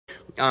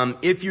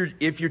if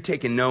you're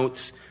taking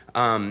notes,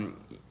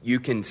 you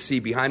can see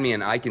behind me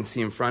and I can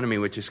see in front of me,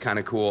 which is kind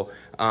of cool,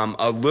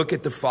 a look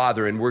at the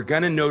Father. And we're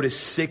going to notice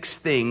 6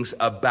 things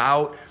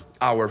about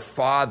our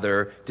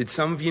Father. Did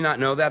some of you not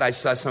know that? I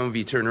saw some of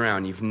you turn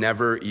around. You've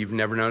never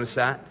noticed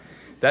that?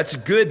 That's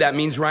good. That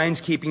means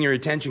Ryan's keeping your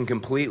attention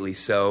completely.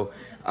 So,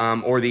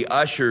 or the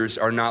ushers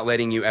are not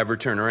letting you ever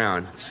turn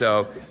around.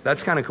 So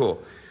that's kind of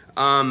cool.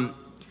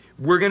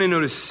 We're going to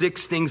notice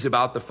 6 things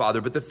about the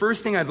Father. But the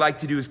first thing I'd like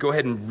to do is go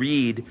ahead and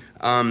read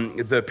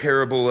the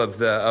parable of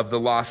the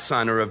lost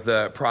son, or of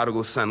the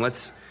prodigal son.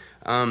 Let's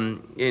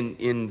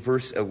in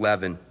verse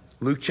 11.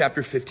 Luke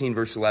chapter 15,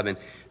 verse 11.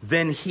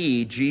 Then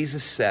he,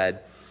 Jesus,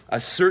 said, a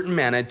certain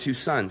man had 2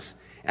 sons.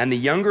 And the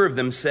younger of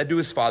them said to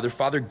his father,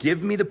 Father,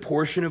 give me the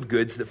portion of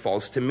goods that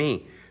falls to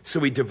me. So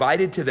he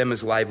divided to them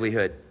his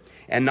livelihood.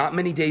 And not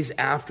many days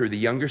after, the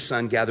younger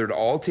son gathered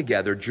all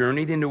together,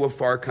 journeyed into a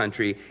far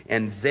country,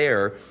 and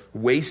there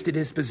wasted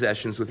his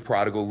possessions with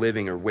prodigal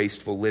living, or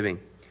wasteful living.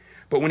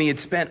 But when he had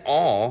spent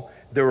all,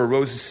 there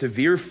arose a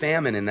severe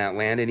famine in that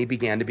land, and he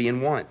began to be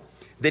in want.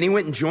 Then he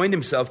went and joined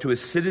himself to a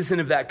citizen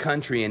of that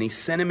country, and he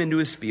sent him into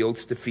his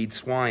fields to feed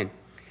swine.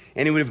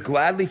 And he would have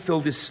gladly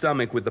filled his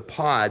stomach with the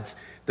pods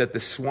that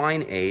the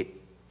swine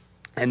ate,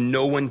 and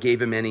no one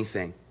gave him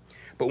anything.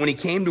 But when he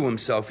came to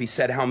himself, he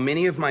said, how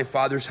many of my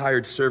father's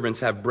hired servants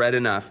have bread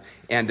enough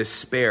and to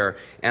spare,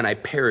 and I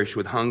perish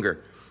with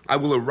hunger? I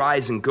will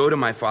arise and go to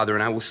my father,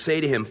 and I will say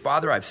to him,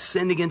 Father, I've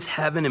sinned against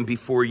heaven and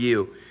before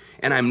you,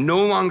 and I'm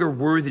no longer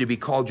worthy to be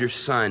called your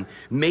son.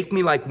 Make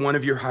me like one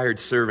of your hired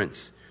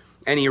servants.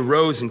 And he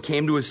arose and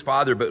came to his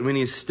father, but when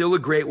he was still a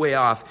great way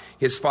off,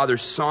 his father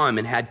saw him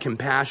and had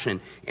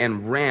compassion,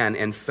 and ran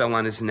and fell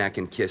on his neck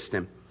and kissed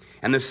him.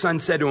 And the son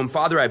said to him,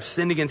 Father, I've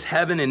sinned against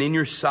heaven and in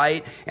your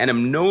sight, and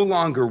am no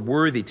longer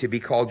worthy to be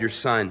called your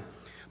son.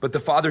 But the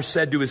father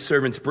said to his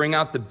servants, bring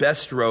out the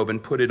best robe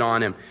and put it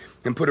on him,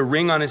 and put a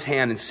ring on his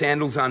hand and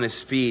sandals on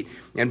his feet,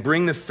 and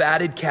bring the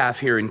fatted calf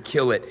here and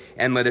kill it,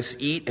 and let us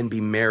eat and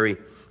be merry.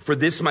 For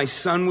this my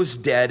son was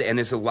dead and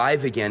is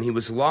alive again. He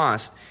was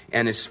lost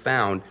and is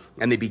found.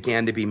 And they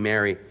began to be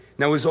merry.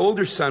 Now his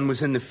older son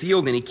was in the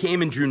field, and he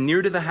came and drew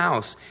near to the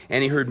house,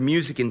 and he heard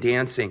music and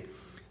dancing.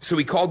 So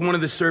he called one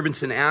of the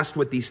servants and asked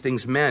what these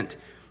things meant.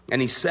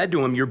 And he said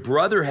to him, your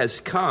brother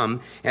has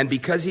come, and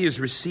because he has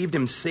received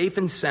him safe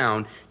and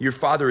sound, your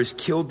father has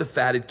killed the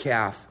fatted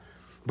calf.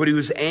 But he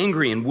was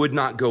angry and would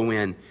not go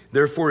in.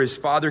 Therefore his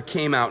father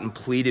came out and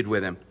pleaded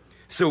with him.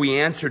 So he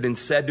answered and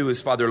said to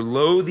his father,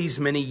 lo, these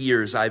many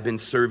years I've been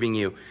serving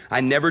you. I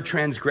never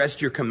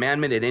transgressed your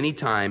commandment at any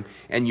time,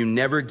 and you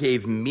never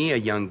gave me a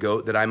young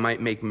goat that I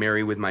might make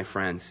merry with my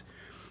friends.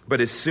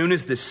 But as soon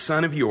as this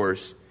son of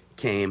yours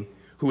came,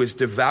 who has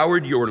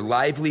devoured your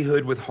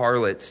livelihood with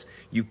harlots,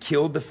 you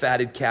killed the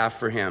fatted calf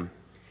for him.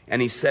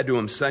 And he said to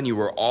him, son, you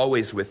were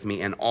always with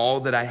me, and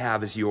all that I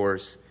have is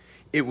yours.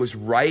 It was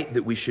right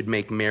that we should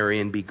make merry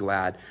and be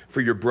glad.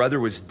 For your brother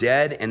was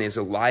dead and is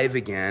alive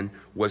again,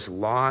 was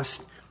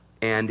lost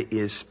and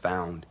is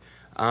found.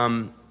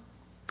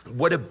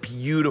 What a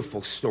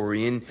beautiful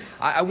story. And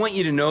I want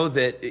you to know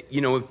that,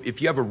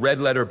 if you have a red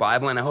letter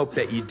Bible, and I hope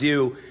that you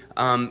do,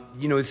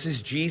 this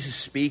is Jesus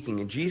speaking.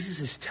 And Jesus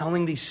is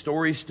telling these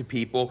stories to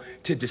people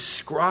to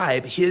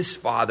describe his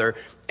Father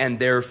and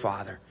their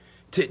Father,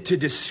 to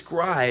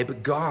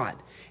describe God.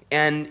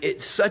 And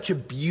it's such a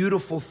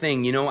beautiful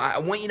thing. I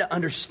want you to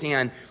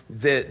understand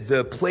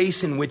the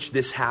place in which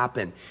this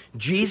happened.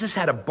 Jesus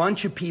had a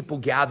bunch of people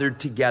gathered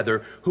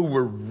together who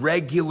were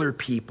regular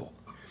people.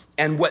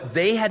 And what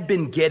they had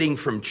been getting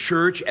from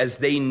church as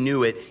they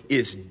knew it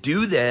is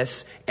do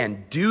this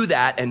and do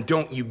that, and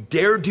don't you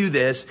dare do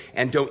this,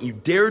 and don't you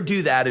dare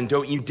do that, and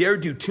don't you dare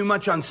do too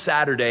much on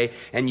Saturday,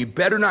 and you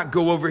better not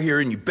go over here,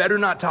 and you better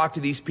not talk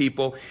to these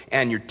people,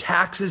 and your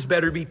taxes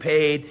better be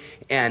paid,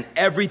 and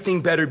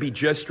everything better be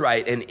just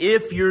right. And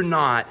if you're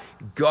not,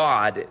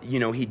 God,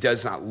 he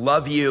does not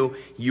love you,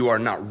 you are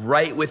not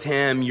right with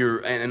him,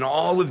 and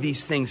all of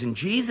these things. And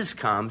Jesus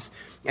comes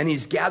and he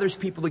gathers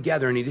people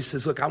together, and he just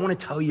says, look, I want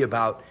to tell you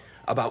about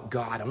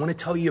God. I want to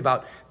tell you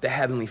about the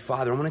Heavenly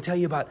Father. I want to tell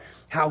you about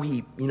how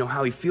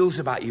he feels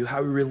about you,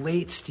 how he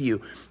relates to you.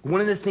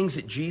 One of the things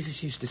that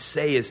Jesus used to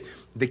say is,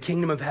 the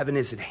kingdom of heaven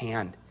is at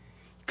hand.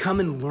 Come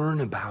and learn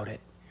about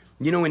it.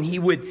 And he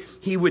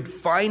would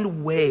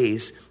find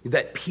ways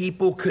that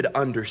people could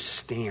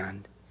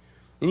understand.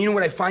 And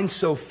what I find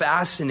so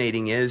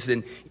fascinating is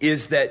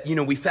that,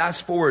 we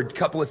fast forward a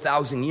couple of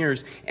thousand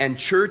years, and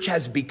church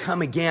has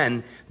become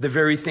again the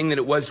very thing that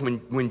it was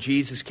when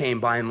Jesus came,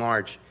 by and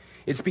large.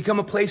 It's become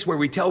a place where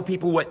we tell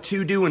people what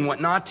to do and what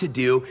not to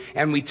do,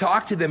 and we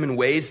talk to them in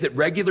ways that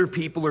regular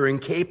people are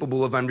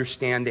incapable of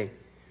understanding.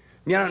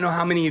 I don't know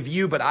how many of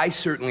you, but I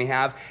certainly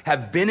have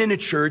been in a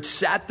church,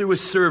 sat through a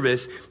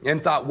service,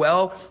 and thought,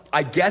 well,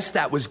 I guess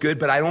that was good,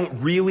 but I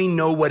don't really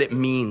know what it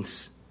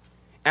means.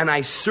 And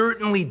I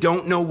certainly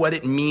don't know what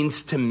it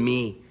means to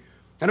me.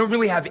 I don't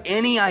really have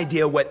any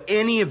idea what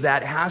any of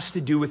that has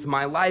to do with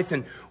my life.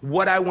 And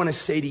what I want to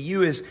say to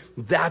you is,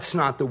 that's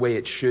not the way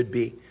it should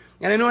be.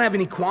 And I don't have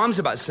any qualms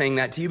about saying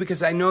that to you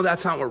because I know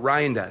that's not what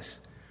Ryan does.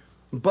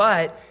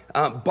 But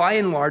by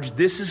and large,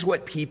 this is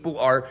what people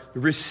are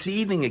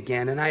receiving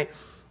again. And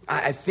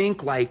I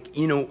think, like,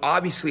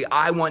 obviously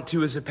I want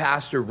to as a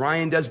pastor,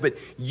 Ryan does, but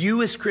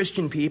you as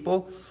Christian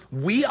people,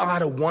 we ought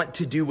to want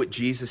to do what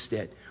Jesus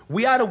did.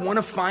 We ought to want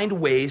to find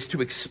ways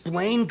to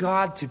explain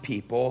God to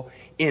people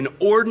in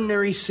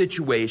ordinary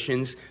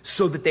situations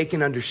so that they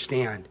can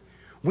understand.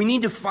 We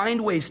need to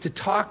find ways to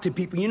talk to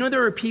people.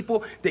 There are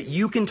people that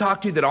you can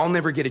talk to that I'll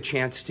never get a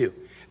chance to.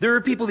 There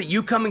are people that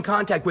you come in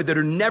contact with that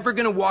are never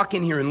going to walk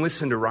in here and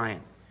listen to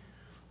Ryan.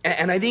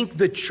 And I think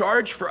the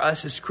charge for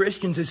us as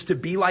Christians is to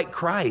be like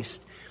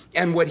Christ.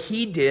 And what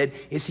he did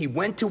is he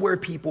went to where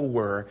people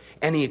were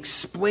and he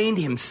explained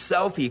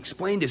himself, he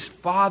explained his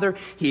Father,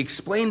 he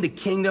explained the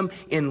kingdom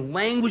in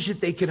language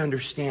that they could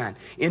understand,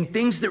 in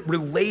things that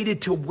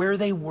related to where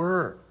they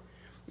were.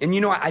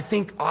 And I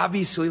think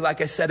obviously, like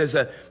I said,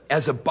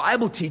 as a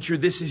Bible teacher,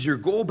 this is your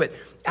goal, but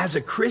as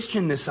a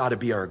Christian, this ought to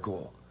be our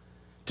goal.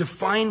 To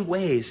find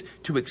ways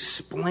to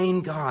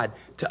explain God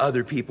to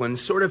other people. And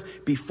sort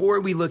of before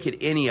we look at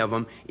any of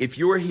them, if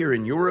you're here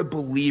and you're a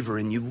believer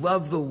and you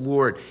love the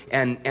Lord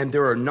and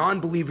there are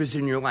non-believers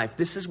in your life,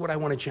 this is what I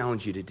want to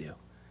challenge you to do.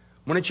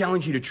 I want to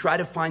challenge you to try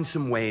to find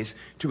some ways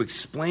to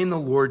explain the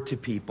Lord to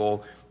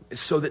people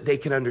so that they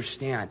can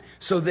understand,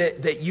 so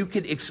that you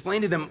could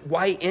explain to them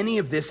why any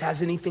of this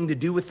has anything to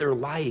do with their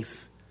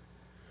life.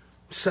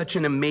 Such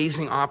an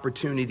amazing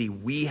opportunity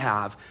we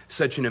have,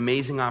 such an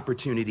amazing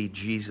opportunity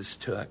Jesus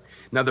took.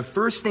 Now, the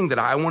first thing that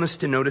I want us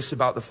to notice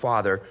about the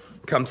Father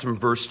comes from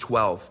verse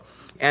 12.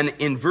 And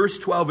in verse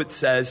 12, it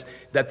says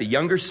that the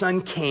younger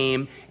son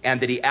came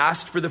and that he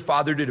asked for the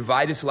father to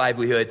divide his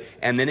livelihood.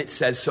 And then it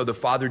says, so the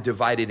father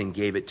divided and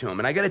gave it to him.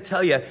 And I got to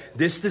tell you,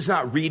 this does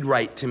not read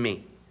right to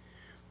me.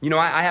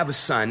 I have a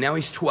son. Now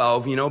he's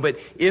 12, but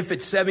if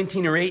at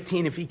 17 or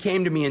 18, if he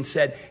came to me and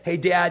said, hey,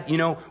 Dad,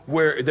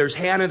 where there's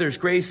Hannah, there's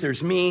Grace,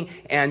 there's me,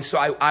 and so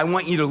I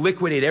want you to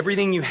liquidate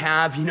everything you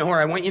have,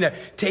 or I want you to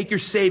take your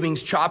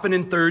savings, chop it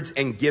in thirds,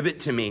 and give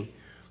it to me,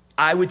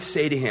 I would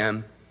say to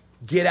him,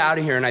 get out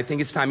of here, and I think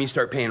it's time you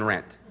start paying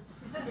rent.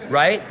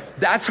 Right?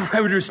 That's how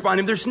I would respond to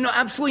him. There's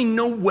absolutely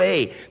no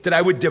way that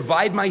I would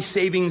divide my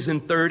savings in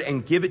third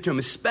and give it to him,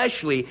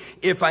 especially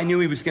if I knew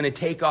he was going to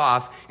take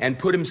off and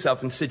put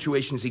himself in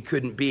situations he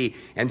couldn't be.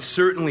 And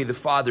certainly the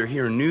father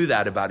here knew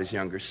that about his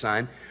younger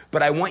son.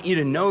 But I want you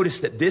to notice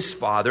that this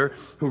father,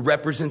 who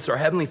represents our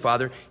Heavenly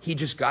Father, he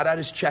just got out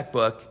his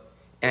checkbook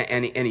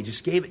and he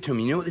just gave it to him.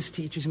 You know what this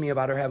teaches me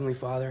about our Heavenly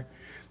Father?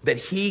 That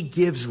he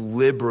gives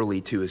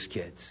liberally to his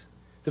kids.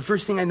 The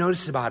first thing I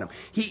noticed about him,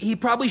 he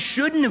probably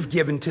shouldn't have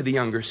given to the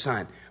younger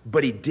son,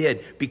 but he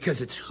did because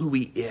it's who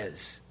he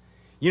is.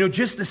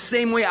 Just the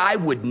same way I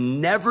would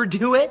never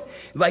do it,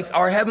 like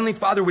our Heavenly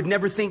Father would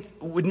never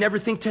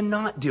think to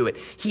not do it.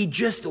 He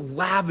just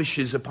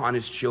lavishes upon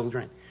his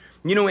children.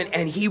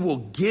 And he will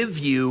give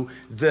you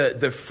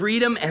the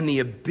freedom and the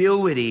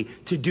ability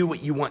to do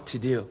what you want to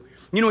do.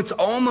 It's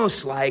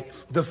almost like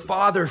the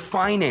Father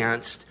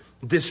financed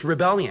this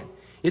rebellion.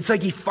 It's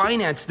like he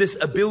financed this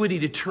ability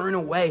to turn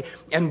away.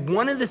 And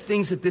one of the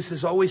things that this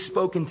has always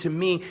spoken to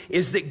me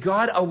is that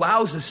God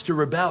allows us to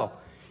rebel.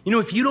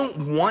 If you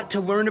don't want to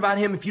learn about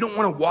him, if you don't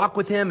want to walk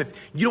with him, if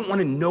you don't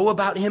want to know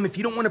about him, if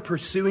you don't want to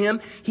pursue him,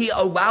 he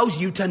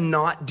allows you to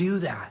not do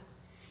that.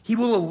 He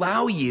will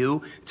allow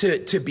you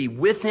to be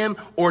with him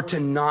or to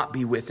not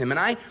be with him. And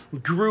I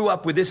grew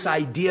up with this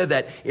idea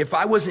that if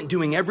I wasn't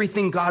doing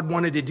everything God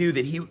wanted to do,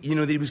 that he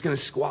was going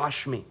to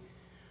squash me.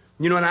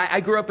 And I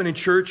grew up in a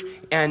church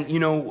and,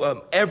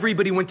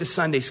 everybody went to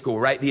Sunday school,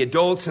 right? The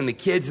adults and the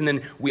kids, and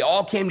then we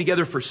all came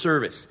together for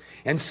service.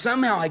 And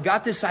somehow I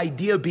got this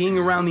idea being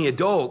around the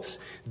adults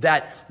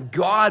that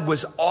God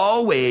was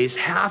always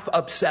half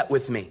upset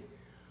with me.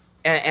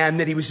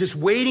 And that he was just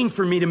waiting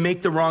for me to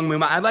make the wrong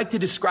move. I like to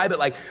describe it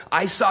like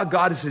I saw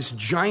God as this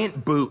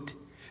giant boot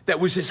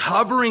that was just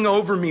hovering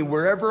over me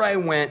wherever I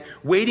went,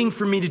 waiting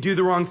for me to do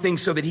the wrong thing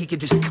so that he could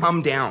just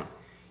come down,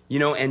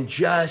 and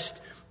just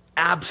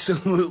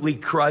absolutely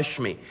crush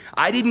me.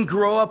 I didn't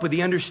grow up with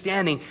the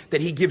understanding that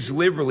he gives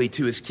liberally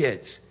to his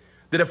kids.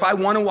 That if I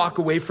want to walk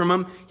away from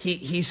him,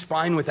 he's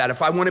fine with that.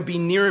 If I want to be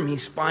near him,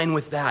 he's fine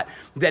with that.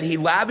 That he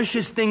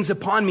lavishes things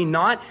upon me,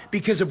 not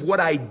because of what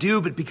I do,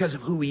 but because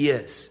of who he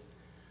is.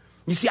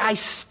 You see, I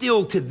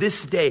still, to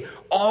this day,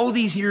 all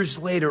these years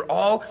later,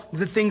 all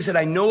the things that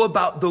I know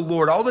about the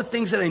Lord, all the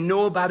things that I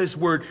know about his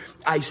word,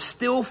 I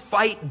still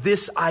fight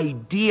this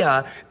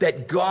idea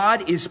that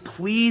God is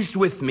pleased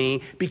with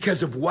me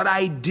because of what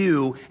I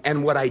do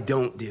and what I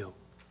don't do.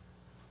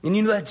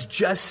 And that's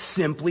just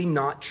simply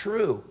not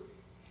true.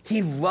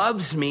 He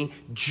loves me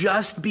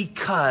just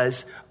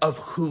because of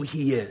who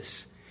he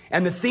is.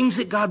 And the things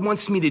that God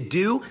wants me to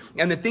do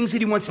and the things that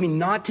he wants me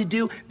not to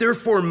do, they're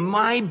for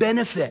my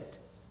benefit.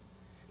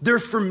 They're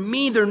for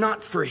me, they're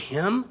not for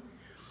him.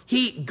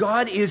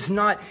 God is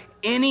not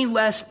any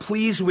less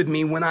pleased with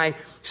me when I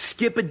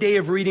skip a day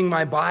of reading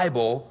my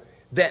Bible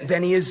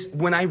than he is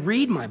when I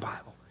read my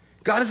Bible.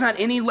 God is not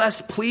any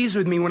less pleased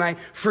with me when I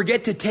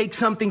forget to take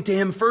something to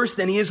him first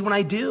than he is when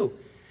I do.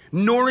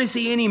 Nor is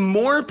he any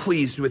more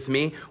pleased with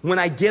me when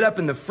I get up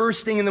and the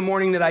first thing in the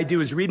morning that I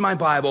do is read my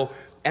Bible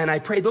and I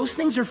pray. Those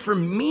things are for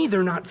me.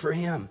 They're not for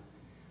him.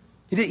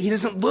 He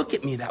doesn't look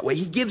at me that way.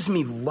 He gives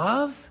me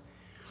love.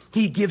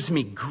 He gives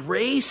me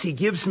grace. He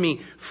gives me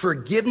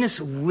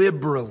forgiveness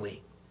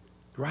liberally,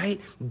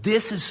 right?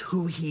 This is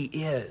who he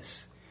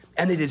is.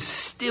 And it is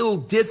still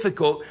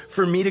difficult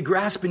for me to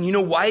grasp. And you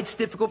know why it's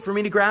difficult for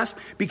me to grasp?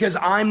 Because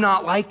I'm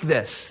not like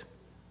this.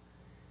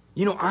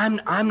 You know,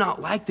 I'm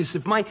not like this.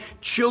 If my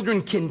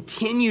children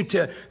continue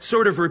to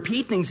sort of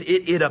repeat things,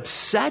 it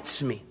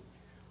upsets me.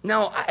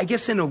 Now, I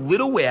guess in a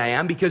little way I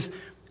am, because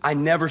I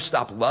never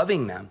stop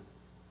loving them.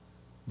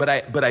 But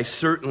I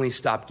certainly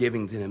stopped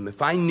giving to them.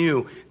 If I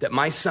knew that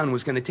my son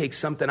was going to take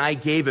something I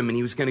gave him and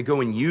he was going to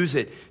go and use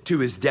it to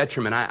his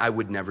detriment, I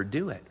would never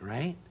do it,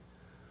 right?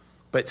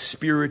 But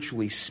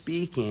spiritually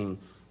speaking,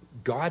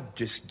 God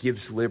just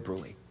gives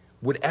liberally.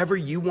 Whatever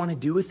you want to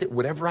do with it,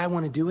 whatever I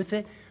want to do with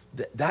it,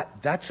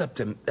 that's up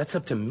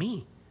to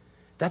me.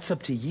 That's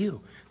up to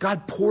you.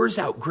 God pours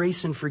out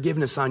grace and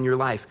forgiveness on your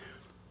life.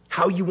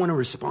 How you want to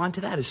respond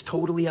to that is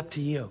totally up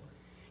to you.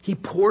 He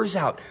pours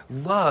out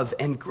love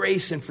and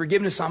grace and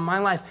forgiveness on my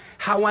life.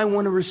 How I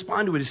want to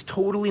respond to it is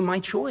totally my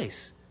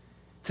choice.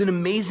 It's an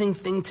amazing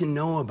thing to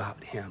know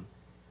about him.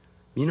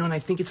 You know, and I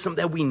think it's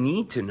something that we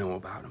need to know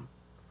about him.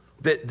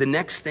 The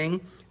next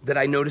thing that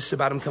I notice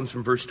about him comes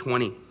from verse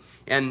 20.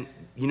 And,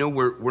 you know,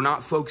 we're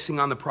not focusing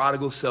on the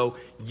prodigal, so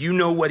you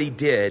know what he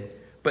did.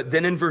 But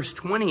then in verse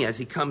 20, as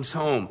he comes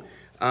home,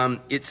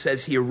 it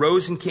says he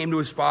arose and came to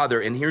his father.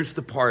 And here's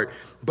the part.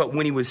 But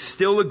when he was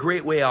still a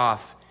great way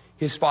off,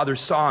 his father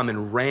saw him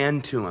and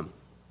ran to him.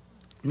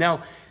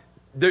 Now,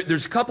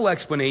 there's a couple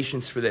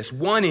explanations for this.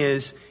 One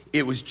is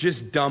it was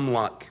just dumb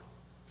luck.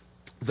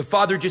 The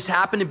father just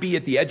happened to be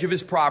at the edge of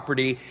his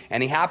property,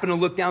 and he happened to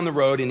look down the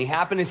road, and he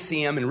happened to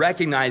see him and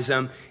recognize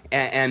him,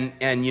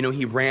 and you know,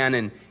 he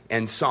ran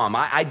and saw him.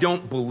 I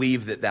don't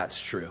believe that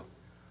that's true.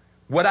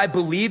 What I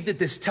believe that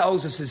this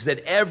tells us is that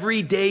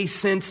every day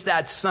since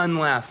that son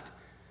left,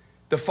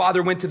 the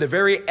father went to the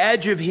very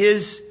edge of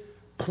his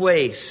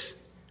place,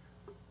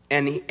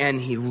 and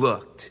he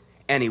looked,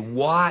 and he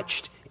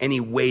watched, and he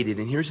waited.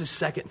 And here's the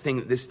second thing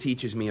that this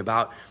teaches me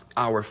about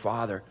our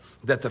Father,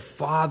 that the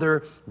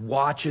Father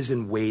watches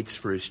and waits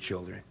for his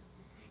children.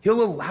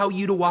 He'll allow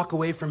you to walk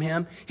away from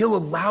him. He'll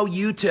allow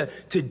you to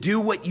do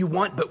what you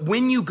want. But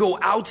when you go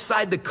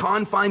outside the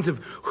confines of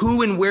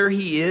who and where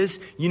he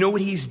is, you know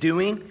what he's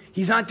doing?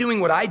 He's not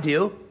doing what I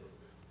do.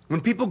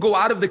 When people go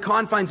out of the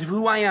confines of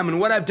who I am and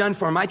what I've done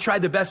for him, I try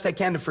the best I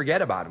can to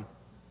forget about him.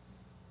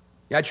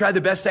 Yeah, I try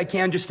the best I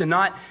can just to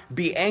not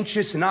be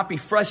anxious and not be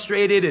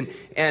frustrated.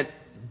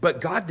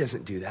 But God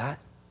doesn't do that.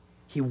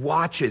 He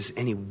watches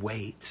and he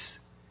waits.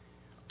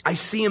 I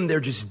see him there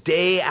just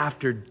day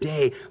after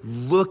day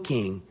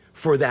looking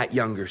for that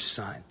younger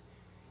son.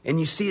 And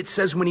you see, it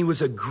says when he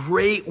was a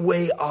great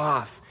way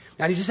off.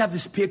 Now, I just have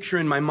this picture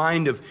in my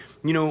mind of,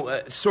 you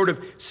know, sort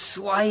of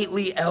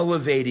slightly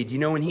elevated, you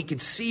know, and he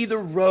could see the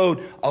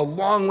road a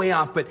long way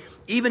off. But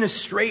even a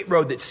straight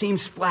road that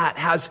seems flat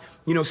has,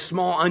 you know,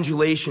 small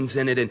undulations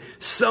in it. And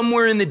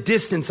somewhere in the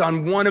distance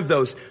on one of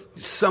those,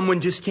 someone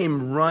just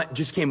came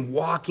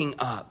walking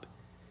up.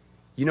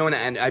 You know,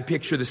 and I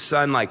picture the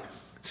son like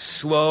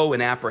slow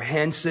and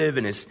apprehensive,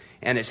 and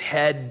his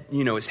head,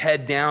 you know, his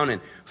head down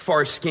and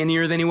far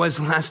skinnier than he was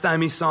the last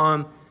time he saw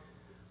him.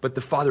 But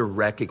the father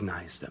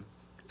recognized him.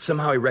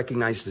 Somehow he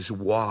recognized his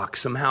walk.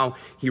 Somehow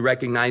he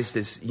recognized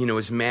his, you know,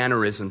 his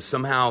mannerisms.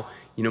 Somehow,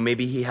 you know,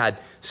 maybe he had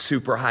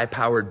super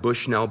high-powered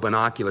Bushnell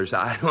binoculars.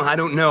 I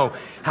don't know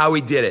how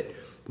he did it.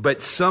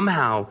 But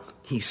somehow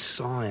he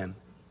saw him.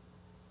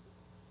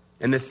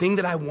 And the thing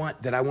that I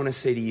want to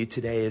say to you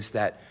today is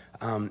that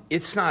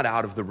it's not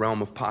out of the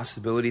realm of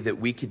possibility that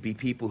we could be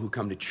people who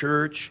come to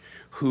church,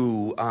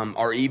 who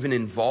are even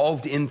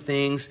involved in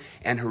things,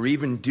 and who are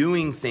even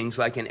doing things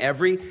like in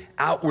every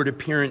outward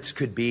appearance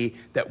could be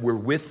that we're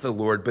with the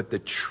Lord, but the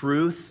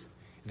truth,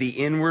 the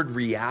inward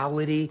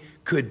reality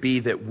could be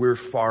that we're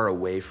far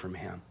away from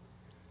him.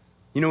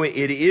 You know, it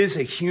is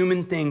a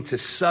human thing to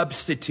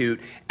substitute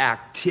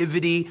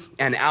activity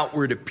and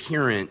outward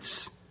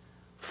appearance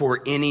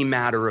for any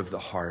matter of the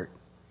heart.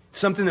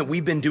 Something that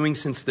we've been doing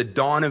since the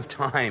dawn of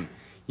time.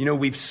 You know,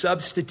 we've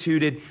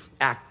substituted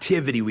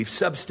activity. We've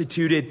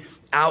substituted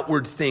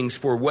outward things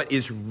for what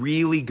is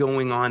really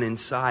going on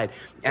inside.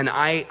 And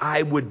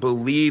I would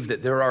believe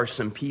that there are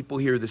some people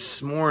here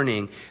this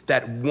morning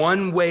that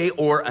one way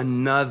or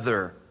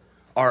another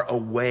are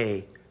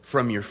away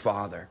from your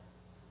Father.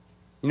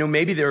 You know,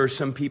 maybe there are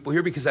some people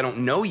here, because I don't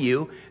know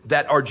you,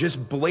 that are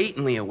just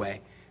blatantly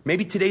away.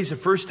 Maybe today's the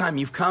first time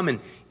you've come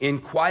in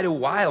quite a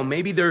while.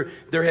 Maybe there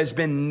has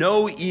been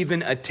no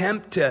even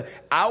attempt to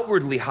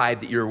outwardly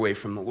hide that you're away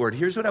from the Lord.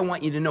 Here's what I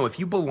want you to know. If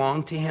you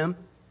belong to him,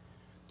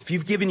 if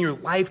you've given your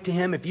life to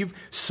him, if you've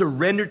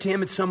surrendered to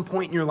him at some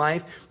point in your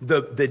life,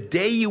 the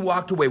day you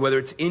walked away, whether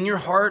it's in your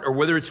heart or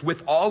whether it's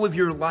with all of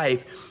your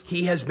life,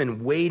 he has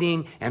been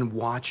waiting and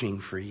watching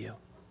for you.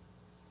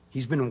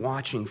 He's been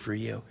watching for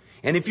you.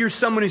 And if you're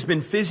someone who's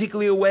been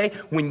physically away,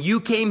 when you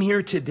came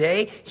here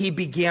today, he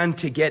began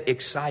to get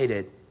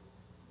excited.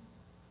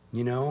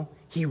 You know,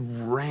 he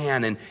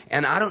ran.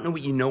 And I don't know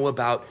what you know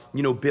about,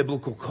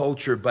 biblical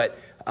culture,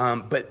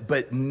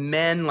 but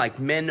men, like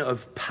men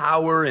of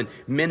power and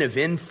men of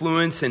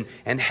influence and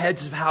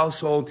heads of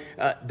household,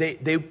 they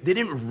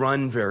didn't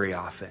run very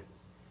often.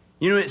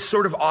 It's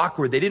sort of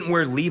awkward. They didn't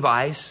wear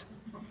Levi's,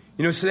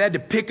 so they had to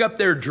pick up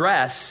their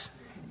dress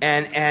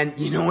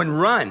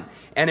and run.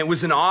 And it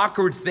was an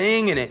awkward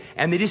thing,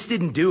 and they just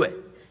didn't do it,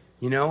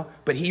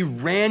 But he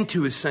ran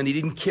to his son. He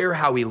didn't care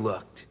how he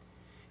looked.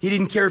 He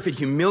didn't care if it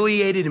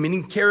humiliated him. He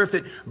didn't care if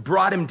it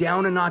brought him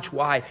down a notch.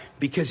 Why?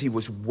 Because he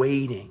was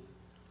waiting.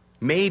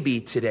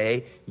 Maybe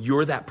today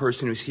you're that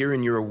person who's here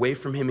and you're away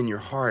from him in your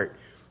heart.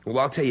 Well,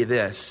 I'll tell you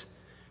this.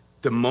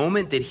 The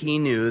moment that he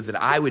knew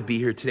that I would be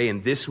here today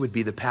and this would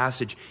be the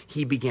passage,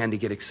 he began to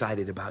get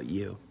excited about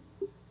you.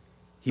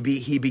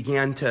 He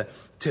began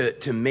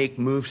to make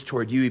moves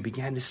toward you. He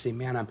began to say,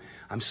 man,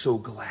 I'm so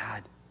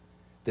glad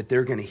that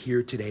they're going to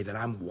hear today that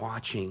I'm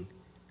watching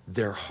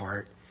their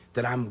heart,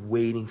 that I'm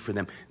waiting for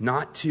them,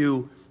 not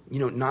to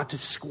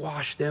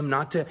squash them,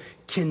 not to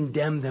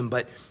condemn them,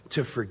 but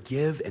to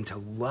forgive and to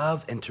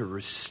love and to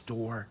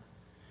restore,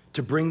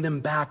 to bring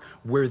them back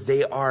where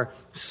they are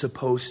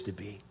supposed to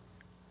be.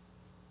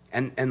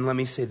 And let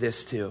me say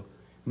this too.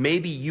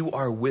 Maybe you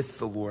are with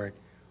the Lord.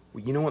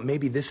 Well, you know what?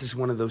 Maybe this is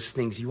one of those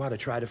things you ought to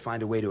try to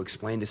find a way to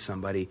explain to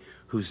somebody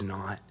who's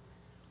not.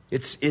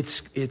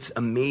 It's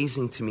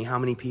amazing to me how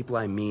many people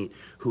I meet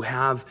who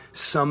have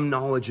some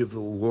knowledge of the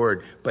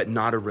Lord, but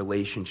not a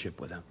relationship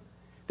with him.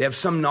 They have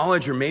some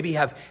knowledge or maybe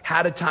have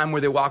had a time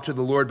where they walked with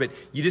the Lord, but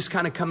you just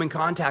kind of come in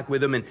contact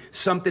with them and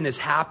something has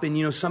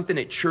happened, something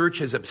at church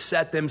has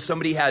upset them,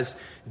 somebody has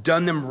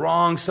done them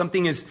wrong,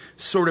 something has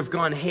sort of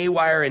gone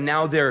haywire, and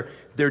now they're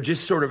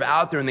just sort of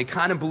out there and they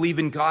kind of believe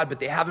in God, but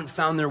they haven't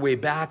found their way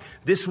back.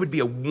 This would be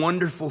a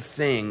wonderful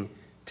thing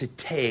to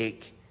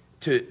take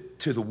to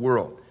the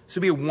world. This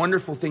would be a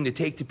wonderful thing to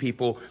take to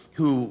people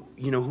who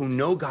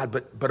know God,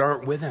 but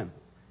aren't with him.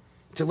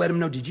 To let them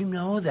know, did you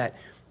know that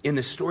in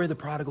the story of the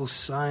prodigal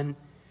son,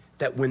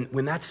 that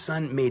when that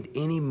son made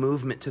any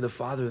movement to the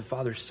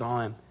father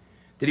saw him,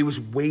 that he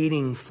was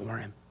waiting for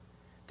him,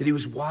 that he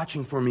was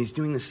watching for him. He's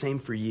doing the same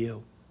for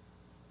you.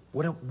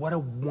 What a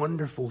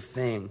wonderful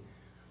thing.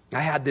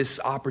 I had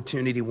this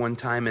opportunity one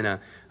time in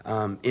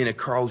a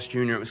Carl's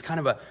Jr. It was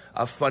kind of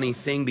a funny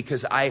thing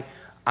because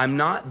I'm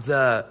not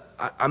the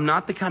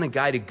kind of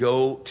guy to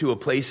go to a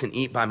place and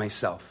eat by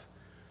myself.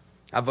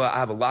 I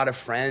have a lot of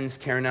friends.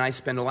 Karen and I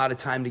spend a lot of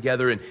time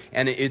together,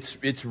 and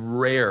it's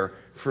rare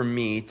for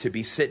me to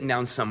be sitting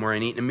down somewhere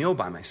and eating a meal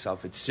by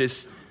myself. It's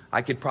just,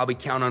 I could probably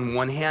count on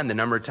one hand the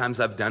number of times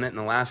I've done it in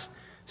the last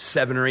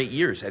 7 or 8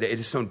 years. I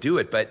just don't do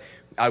it. But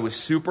I was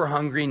super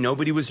hungry.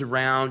 Nobody was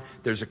around.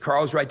 There's a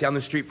Carl's right down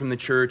the street from the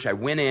church. I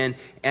went in,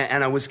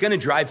 and I was going to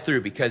drive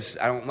through because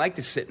I don't like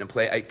to sit in a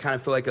place. I kind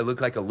of feel like I look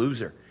like a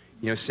loser,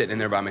 sitting in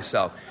there by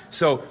myself.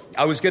 So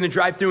I was going to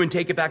drive through and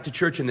take it back to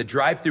church, and the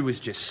drive-through was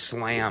just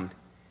slammed.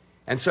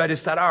 And so I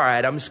just thought, all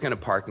right, I'm just going to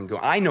park and go.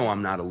 I know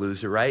I'm not a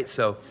loser, right?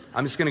 So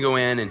I'm just going to go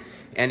in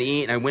and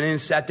eat. And I went in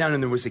and sat down,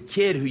 and there was a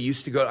kid who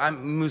used to go,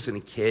 he wasn't a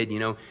kid,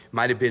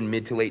 might have been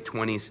mid to late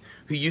 20s,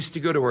 who used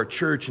to go to our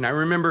church. And I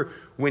remember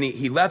when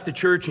he left the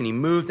church and he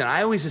moved, and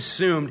I always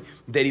assumed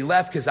that he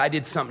left because I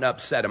did something to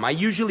upset him. I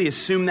usually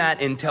assume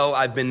that until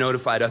I've been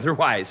notified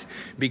otherwise,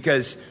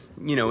 because,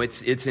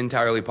 it's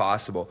entirely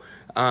possible.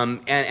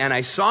 And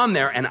I saw him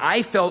there, and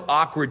I felt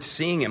awkward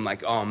seeing him,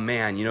 like, oh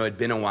man, it'd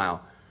been a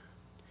while.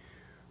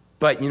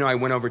 But, I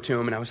went over to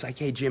him and I was like,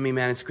 hey, Jimmy,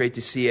 man, it's great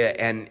to see you.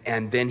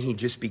 And then he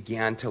just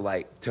began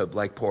to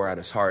pour out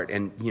his heart.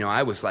 And,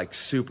 I was like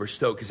super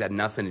stoked because it had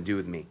nothing to do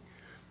with me,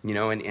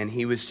 and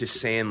he was just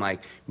saying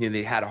like,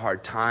 they had a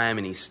hard time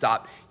and he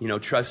stopped,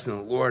 trusting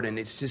the Lord. And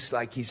it's just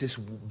like, he's just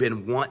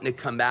been wanting to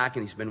come back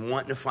and he's been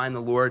wanting to find the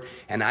Lord.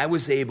 And I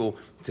was able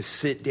to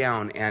sit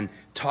down and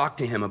talk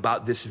to him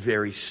about this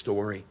very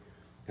story.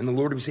 And the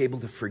Lord was able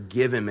to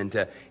forgive him and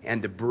to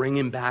bring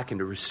him back and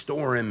to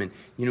restore him. And,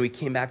 he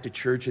came back to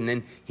church and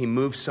then he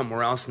moved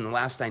somewhere else. And the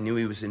last I knew,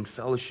 he was in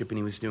fellowship and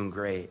he was doing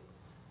great.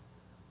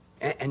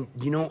 And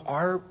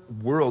our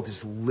world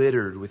is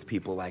littered with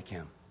people like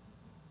him.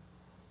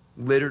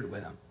 Littered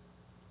with them.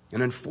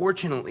 And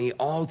unfortunately,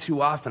 all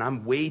too often,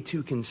 I'm way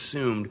too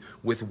consumed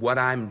with what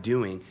I'm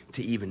doing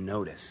to even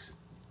notice.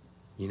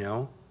 He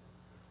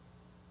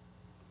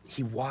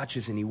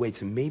watches and he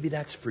waits. And maybe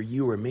that's for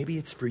you, or maybe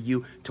it's for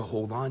you to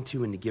hold on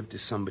to and to give to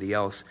somebody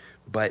else.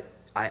 But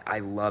I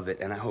love it,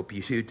 and I hope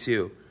you do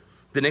too.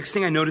 The next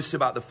thing I noticed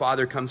about the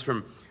Father comes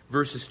from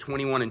verses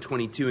 21 and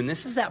 22. And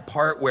this is that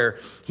part where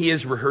he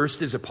has rehearsed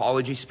his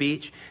apology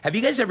speech. Have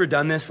you guys ever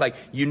done this? Like,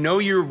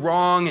 you're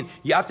wrong and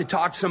you have to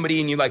talk to somebody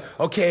and you're like,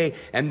 okay,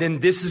 and then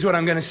this is what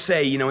I'm going to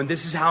say, and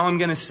this is how I'm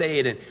going to say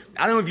it. And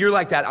I don't know if you're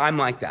like that. I'm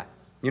like that.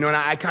 And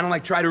I kind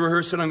of try to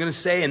rehearse what I'm going to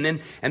say. And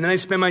then I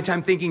spend my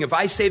time thinking, if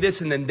I say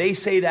this and then they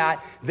say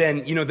that,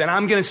 then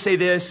I'm going to say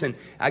this. And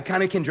I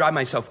kind of can drive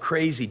myself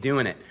crazy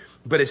doing it.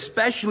 But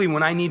especially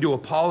when I need to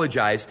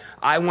apologize,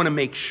 I want to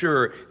make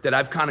sure that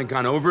I've kind of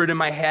gone over it in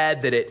my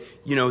head, that it,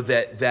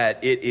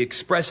 that it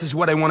expresses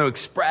what I want to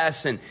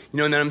express. And,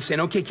 and then I'm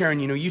saying, okay, Karen,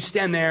 you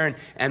stand there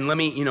and let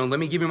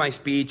me give you my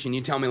speech, and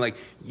you tell me, like,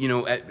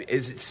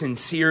 is it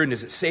sincere and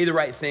does it say the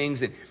right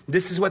things? And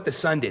this is what the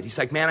son did. He's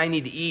like, man, I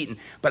need to eat,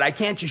 but I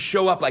can't just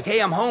show up like, hey,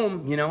 I'm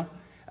home,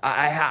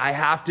 I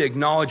have to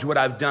acknowledge what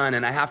I've done,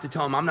 and I have to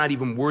tell him I'm not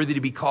even worthy to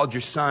be called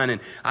your son,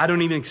 and I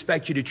don't even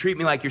expect you to treat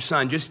me like your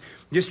son. Just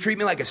treat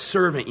me like a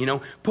servant,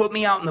 Put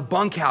me out in the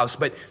bunkhouse,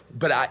 but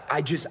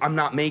I'm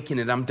not making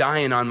it. I'm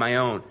dying on my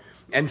own.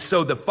 And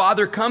so the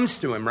father comes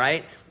to him,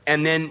 right?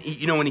 And then,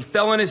 when he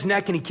fell on his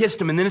neck and he kissed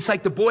him, and then it's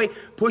like the boy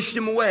pushed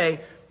him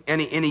away,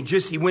 and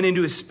he went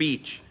into his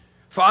speech.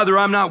 Father,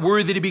 I'm not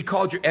worthy to be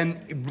called your,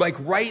 and like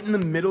right in the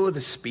middle of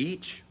the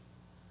speech,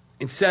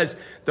 it says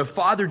the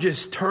father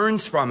just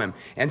turns from him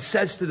and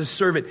says to the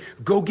servant,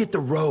 go get the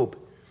robe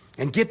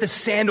and get the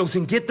sandals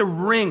and get the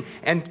ring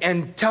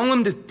and tell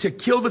him to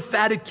kill the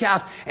fatted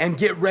calf and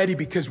get ready,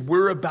 because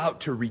we're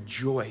about to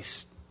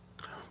rejoice.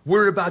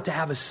 We're about to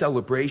have a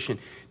celebration.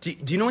 Do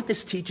you know what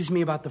this teaches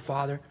me about the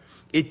Father?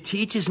 It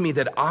teaches me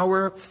that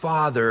our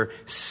Father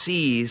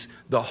sees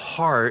the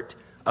heart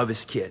of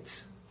his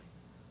kids.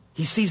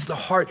 He sees the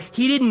heart.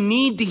 He didn't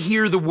need to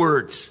hear the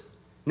words.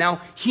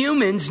 Now,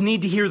 humans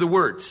need to hear the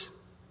words,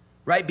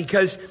 right?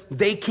 Because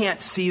they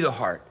can't see the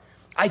heart.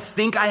 I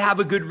think I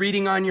have a good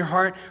reading on your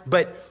heart,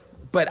 but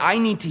I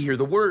need to hear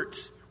the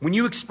words. When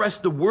you express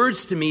the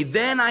words to me,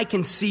 then I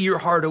can see your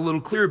heart a little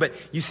clearer. But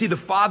you see, the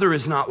Father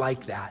is not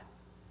like that.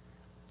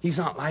 He's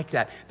not like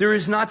that. There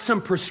is not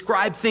some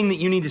prescribed thing that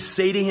you need to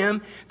say to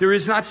him. There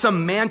is not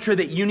some mantra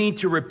that you need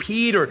to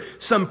repeat or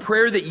some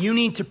prayer that you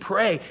need to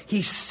pray.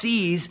 He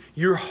sees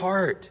your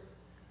heart.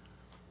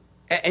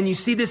 And you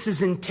see, this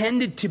is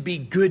intended to be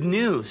good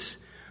news.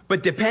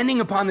 But depending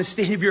upon the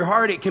state of your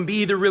heart, it can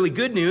be either really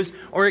good news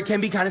or it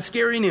can be kind of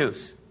scary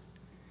news.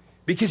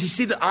 Because you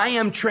see that I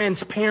am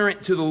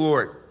transparent to the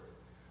Lord.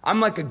 I'm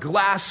like a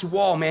glass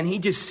wall, man. He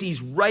just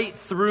sees right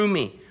through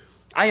me.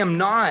 I am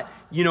not,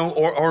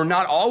 or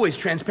not always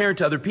transparent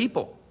to other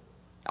people.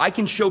 I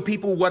can show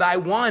people what I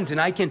want,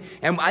 and I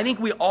think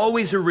we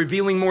always are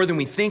revealing more than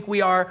we think we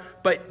are,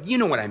 but you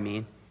know what I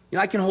mean.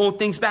 I can hold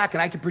things back,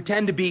 and I can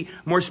pretend to be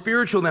more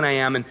spiritual than I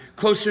am and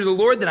closer to the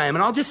Lord than I am.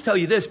 And I'll just tell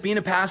you this, being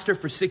a pastor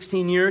for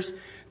 16 years,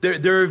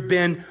 there have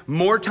been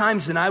more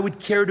times than I would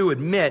care to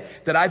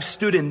admit that I've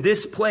stood in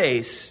this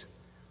place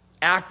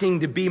acting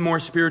to be more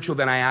spiritual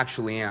than I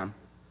actually am.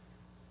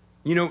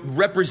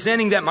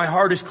 Representing that my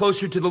heart is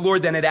closer to the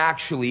Lord than it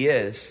actually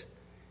is,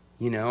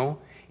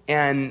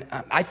 And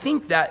I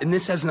think that, and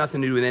this has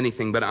nothing to do with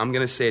anything, but I'm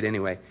going to say it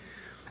anyway.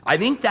 I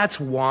think that's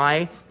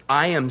why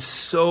I am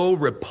so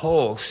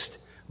repulsed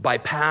by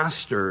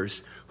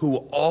pastors who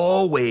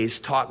always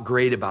talk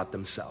great about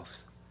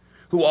themselves,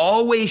 who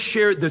always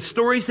share, the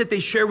stories that they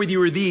share with you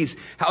are these: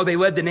 how they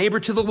led the neighbor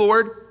to the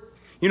Lord,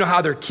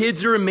 how their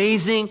kids are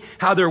amazing,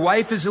 how their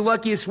wife is the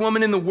luckiest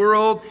woman in the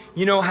world,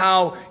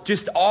 how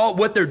just all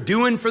what they're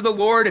doing for the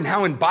Lord, and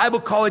how in Bible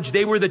college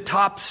they were the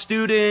top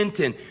student.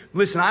 And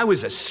listen, I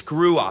was a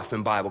screw off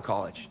in Bible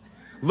college.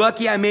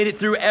 Lucky I made it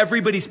through.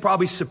 Everybody's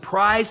probably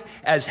surprised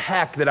as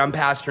heck that I'm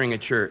pastoring a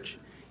church,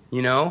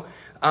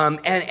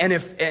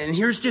 and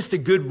here's just a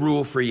good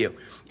rule for you.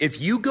 If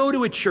you go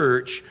to a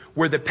church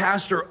where the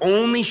pastor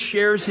only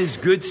shares his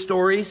good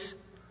stories,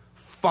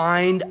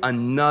 find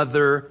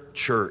another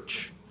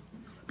church,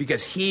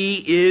 because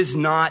he is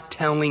not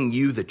telling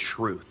you the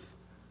truth.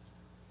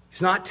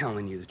 He's not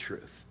telling you the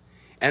truth.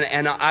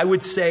 And I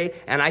would say,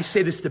 and I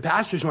say this to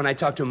pastors when I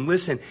talk to them,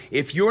 listen,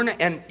 if you're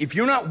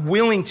not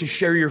willing to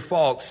share your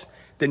faults,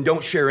 then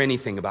don't share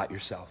anything about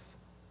yourself.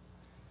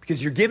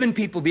 Because you're giving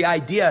people the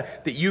idea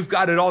that you've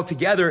got it all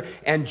together,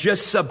 and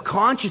just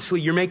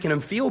subconsciously you're making them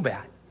feel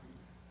bad.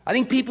 I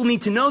think people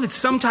need to know that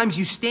sometimes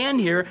you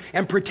stand here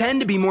and pretend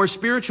to be more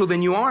spiritual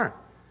than you are.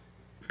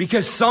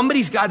 Because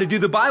somebody's got to do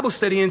the Bible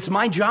study, and it's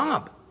my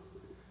job.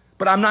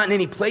 But I'm not in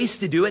any place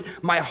to do it.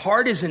 My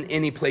heart isn't in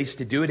any place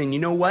to do it. And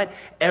you know what?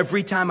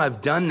 Every time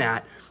I've done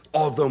that,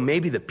 although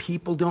maybe the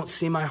people don't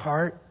see my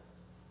heart,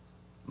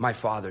 my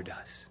Father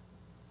does.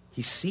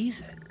 He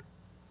sees it,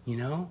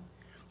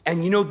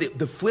 And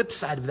the flip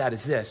side of that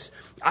is this.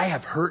 I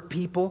have hurt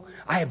people.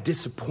 I have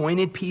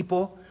disappointed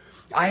people.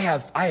 I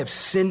have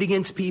sinned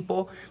against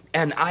people,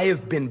 and I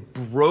have been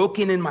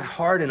broken in my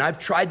heart, and I've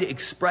tried to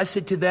express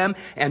it to them,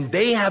 and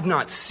they have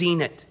not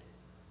seen it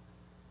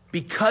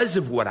because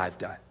of what I've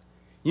done.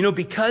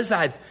 Because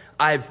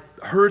I've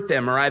hurt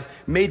them, or I've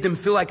made them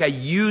feel like I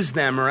used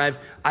them, or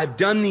I've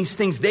done these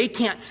things. They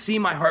can't see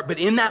my heart, but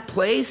in that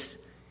place,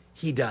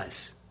 He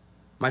does.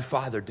 My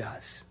Father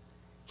does.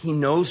 He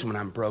knows when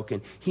I'm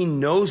broken. He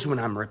knows when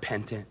I'm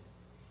repentant.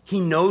 He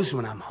knows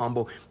when I'm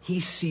humble. He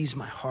sees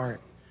my heart.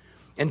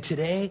 And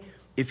today,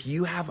 if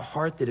you have a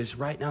heart that is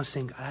right now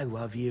saying, God, I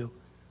love you.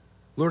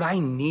 Lord, I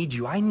need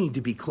you. I need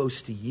to be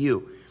close to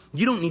you.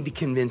 You don't need to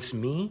convince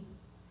me.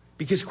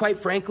 Because quite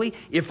frankly,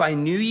 if I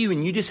knew you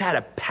and you just had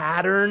a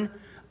pattern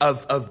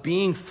of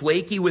being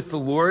flaky with the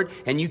Lord,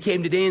 and you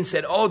came today and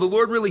said, oh, the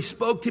Lord really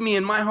spoke to me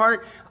in my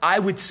heart, I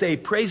would say,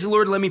 praise the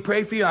Lord, let me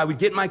pray for you. I would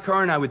get in my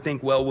car and I would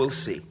think, well, we'll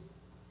see.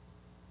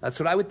 That's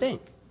what I would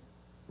think,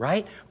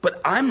 right?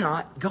 But I'm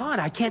not God.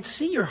 I can't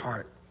see your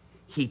heart.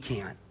 He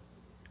can.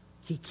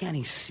 He can.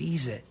 He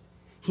sees it.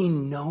 He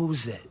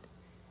knows it.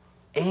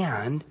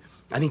 And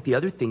I think the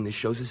other thing this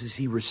shows us is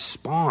he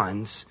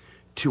responds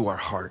to our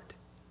heart,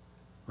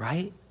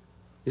 right?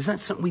 Isn't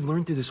that something we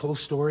learned through this whole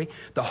story?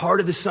 The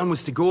heart of the son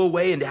was to go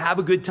away and to have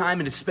a good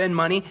time and to spend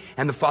money,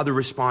 and the father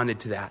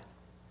responded to that.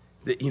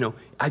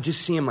 I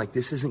just see him like,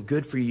 this isn't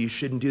good for you. You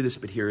shouldn't do this,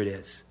 but here it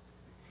is.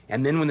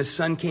 And then when the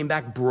son came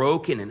back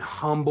broken and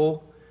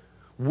humble,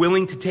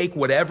 willing to take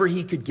whatever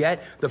he could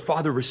get, the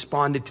father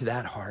responded to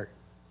that heart.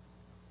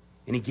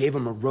 And he gave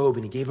him a robe,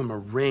 and he gave him a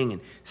ring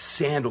and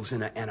sandals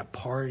and a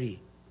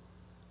party.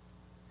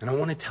 And I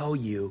want to tell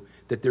you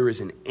that there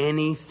isn't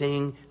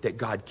anything that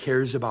God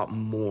cares about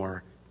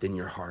more than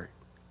your heart.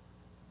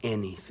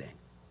 Anything.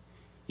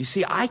 You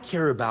see, I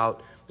care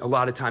about a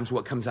lot of times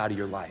what comes out of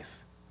your life.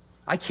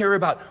 I care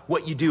about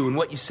what you do and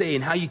what you say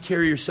and how you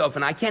carry yourself,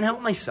 and I can't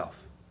help myself.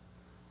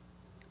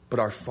 But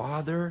our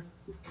Father,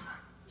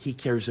 he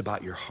cares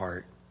about your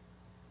heart.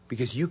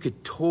 Because you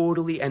could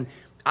totally, and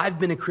I've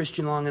been a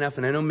Christian long enough,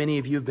 and I know many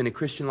of you have been a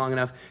Christian long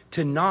enough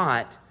to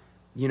not,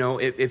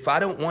 if I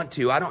don't want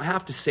to, I don't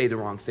have to say the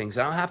wrong things.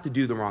 I don't have to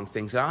do the wrong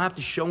things. I don't have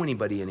to show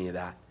anybody any of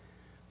that.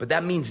 But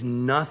that means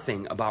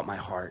nothing about my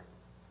heart.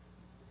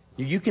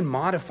 You can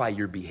modify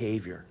your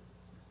behavior,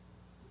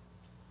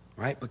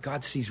 right? But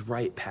God sees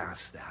right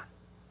past that.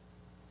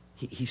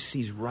 He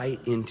sees right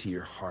into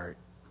your heart.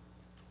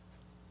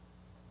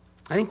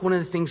 I think one of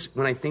the things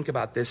when I think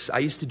about this, I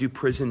used to do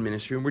prison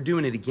ministry, and we're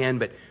doing it again,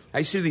 but I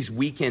used to do these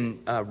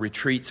weekend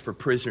retreats for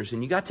prisoners,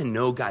 and you got to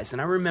know guys.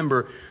 And I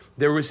remember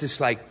there was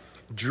this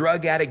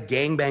drug addict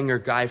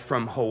gangbanger guy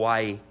from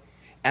Hawaii,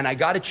 and I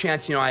got a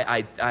chance,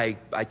 I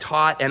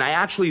taught, and I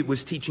actually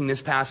was teaching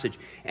this passage,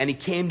 and he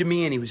came to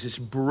me and he was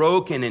just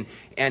broken,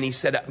 and he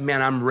said,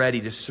 man, I'm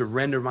ready to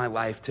surrender my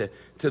life to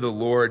the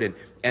Lord.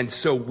 And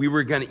so we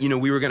were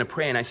gonna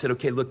pray, and I said,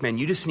 okay, look, man,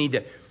 you just need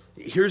to,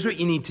 here's what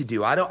you need to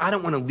do. I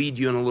don't want to lead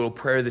you in a little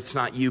prayer that's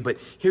not you, but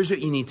here's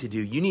what you need to do.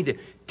 You need to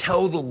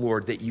tell the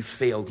Lord that you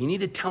failed. You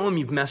need to tell him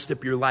you've messed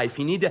up your life.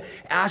 You need to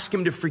ask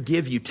him to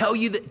forgive you. Tell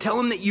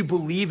him that you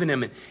believe in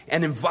him,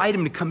 and invite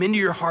him to come into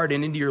your heart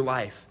and into your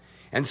life.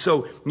 And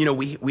so,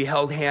 we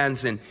held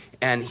hands, and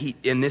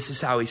this is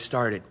how he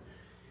started.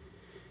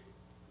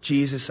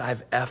 Jesus,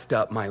 I've effed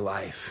up my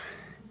life.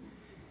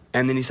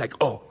 And then he's like,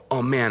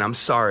 oh man, I'm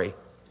sorry.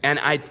 And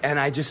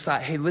I just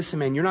thought, hey, listen,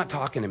 man, you're not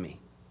talking to me.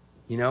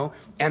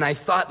 And I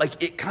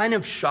thought, it kind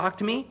of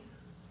shocked me,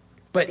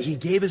 but he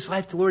gave his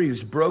life to the Lord. He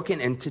was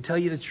broken. And to tell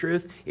you the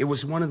truth, it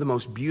was one of the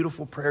most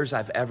beautiful prayers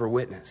I've ever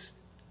witnessed,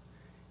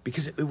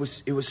 because it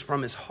was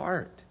from his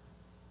heart.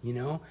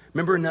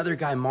 Remember another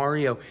guy,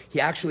 Mario, he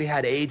actually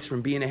had AIDS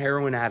from being a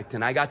heroin addict,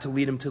 and I got to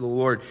lead him to the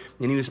Lord.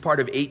 And he was part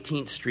of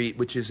 18th Street,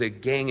 which is a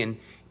gang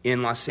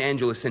in Los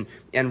Angeles.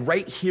 And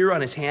right here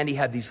on his hand, he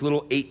had these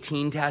little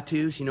 18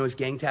 tattoos, his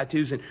gang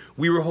tattoos. And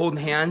we were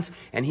holding hands,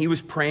 and he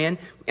was praying,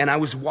 and I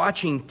was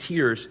watching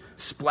tears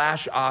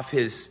splash off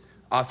his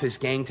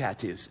gang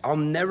tattoos. I'll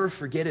never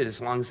forget it as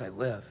long as I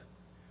live.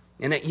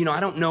 And I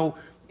don't know,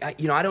 I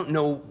don't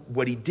know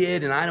what he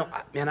did, and I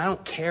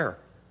don't care.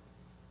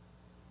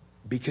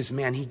 Because,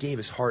 man, he gave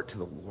his heart to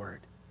the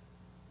Lord.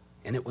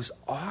 And it was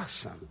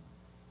awesome.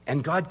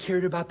 And God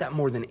cared about that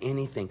more than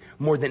anything.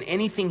 More than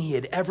anything he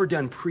had ever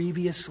done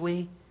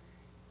previously,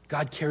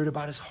 God cared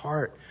about his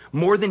heart.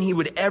 More than he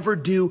would ever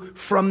do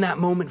from that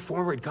moment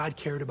forward, God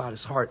cared about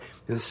his heart.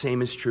 And the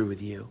same is true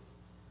with you.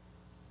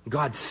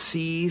 God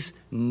sees,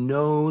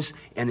 knows,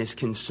 and is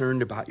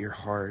concerned about your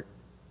heart.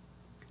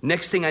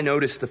 Next thing I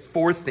noticed, the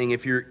fourth thing,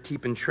 if you're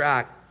keeping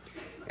track,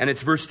 and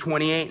it's verse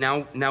 28.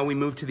 Now we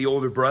move to the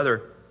older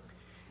brother.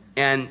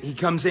 And he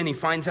comes in, he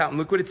finds out, and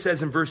look what it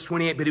says in verse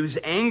 28, but he was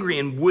angry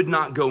and would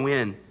not go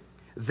in.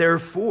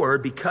 Therefore,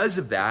 because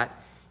of that,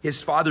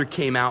 his father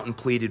came out and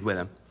pleaded with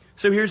him.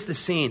 So here's the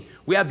scene.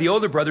 We have the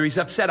older brother, he's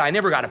upset. I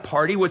never got a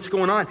party, what's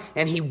going on?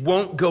 And he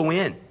won't go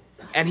in.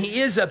 And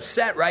he is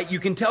upset, right? You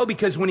can tell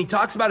because when he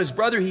talks about his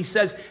brother, he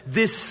says,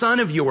 this son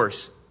of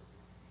yours.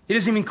 He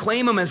doesn't even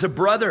claim him as a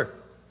brother.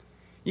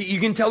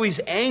 You can tell he's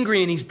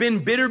angry, and he's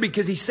been bitter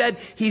because he said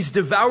he's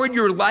devoured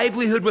your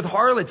livelihood with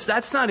harlots.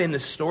 That's not in the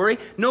story.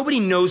 Nobody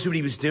knows what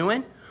he was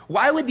doing.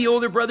 Why would the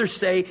older brother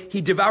say he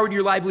devoured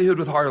your livelihood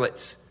with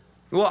harlots?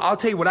 Well, I'll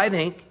tell you what I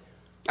think.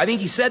 I think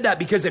he said that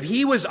because if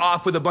he was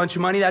off with a bunch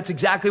of money, that's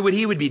exactly what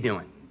he would be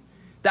doing.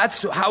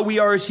 That's how we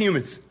are as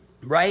humans,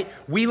 right?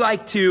 We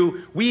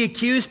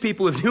accuse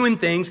people of doing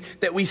things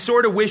that we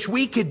sort of wish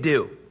we could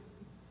do.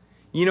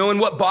 And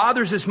what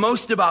bothers us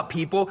most about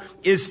people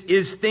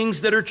is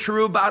things that are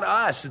true about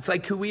us. It's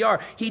like who we are.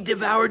 He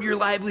devoured your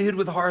livelihood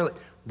with harlot.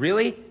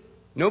 Really?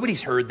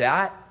 Nobody's heard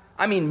that.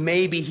 I mean,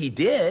 maybe he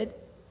did.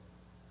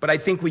 But I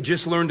think we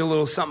just learned a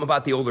little something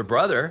about the older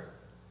brother.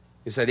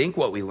 is I think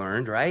what we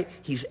learned, right?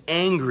 He's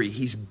angry.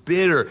 He's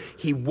bitter.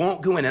 He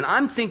won't go in. And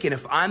I'm thinking,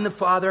 if I'm the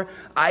father,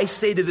 I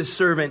say to the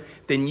servant,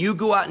 then you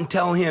go out and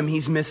tell him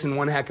he's missing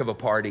one heck of a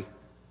party.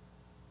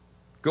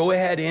 Go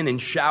ahead in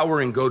and shower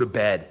and go to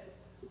bed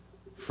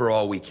for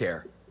all we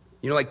care.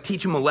 Like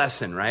teach him a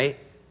lesson, right?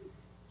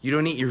 You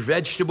don't eat your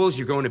vegetables.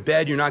 You're going to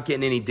bed. You're not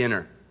getting any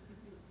dinner,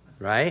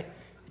 right?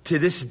 To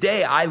this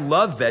day, I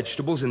love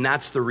vegetables, and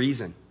that's the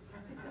reason.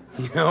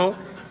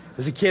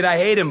 As a kid, I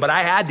hate them, but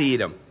I had to eat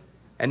them.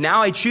 And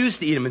now I choose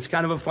to eat them. It's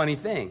kind of a funny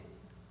thing,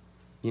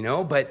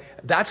 but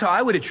that's how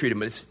I would have treated him.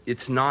 But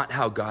it's not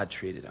how God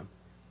treated him.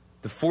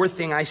 The fourth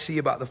thing I see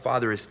about the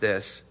father is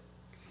this.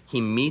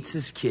 He meets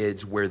his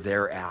kids where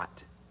they're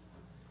at.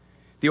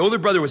 The older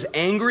brother was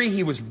angry.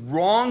 He was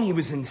wrong. He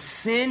was in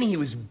sin. He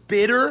was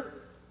bitter.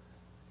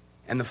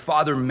 And the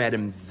father met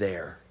him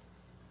there.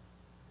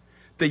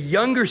 The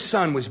younger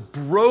son was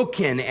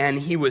broken and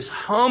he was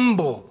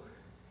humble.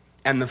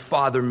 And the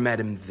father met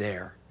him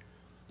there.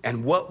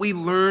 And what we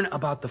learn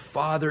about the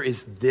father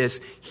is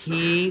this.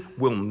 He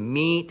will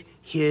meet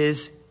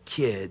his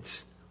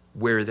kids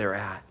where they're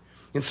at.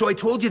 And so I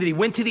told you that he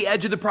went to the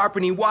edge of the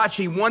property and he watched.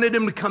 He wanted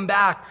him to come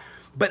back.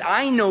 But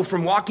I know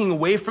from walking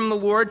away from the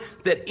Lord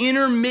that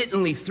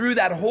intermittently through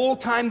that whole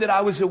time that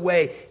I was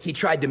away, he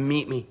tried to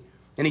meet me.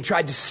 And he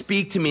tried to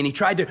speak to me. And he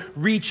tried to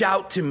reach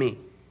out to me.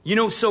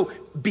 So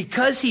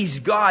because he's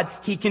God,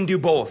 he can do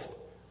both.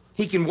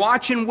 He can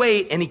watch and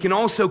wait, and he can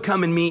also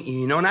come and meet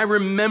you, And I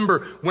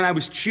remember when I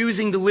was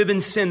choosing to live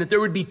in sin, that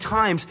there would be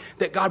times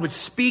that God would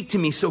speak to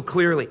me so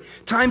clearly.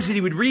 Times that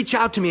he would reach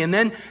out to me, and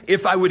then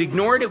if I would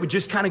ignore it, it would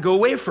just kind of go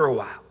away for a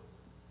while.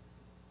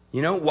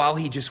 While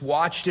he just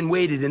watched and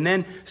waited. And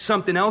then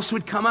something else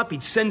would come up.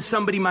 He'd send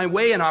somebody my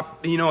way, and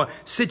a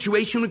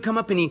situation would come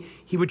up, and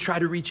he would try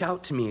to reach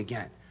out to me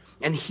again.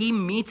 And he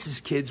meets his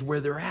kids where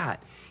they're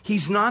at.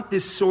 He's not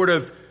this sort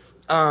of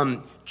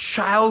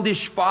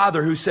childish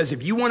father who says,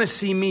 if you want to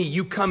see me,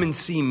 you come and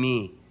see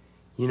me.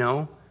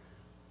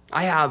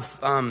 I have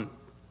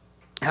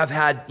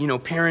had,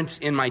 parents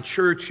in my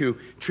church who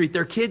treat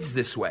their kids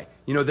this way.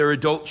 They're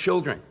adult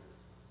children.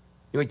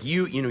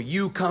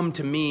 You come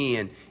to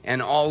me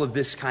and all of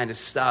this kind of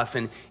stuff.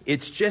 And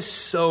it's just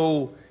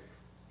so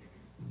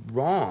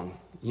wrong,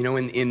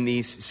 in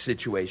these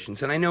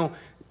situations. And I know,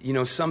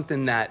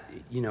 something that,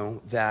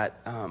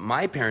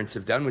 my parents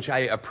have done, which I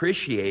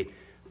appreciate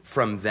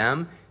from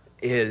them,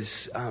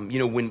 is,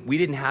 when we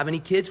didn't have any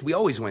kids, we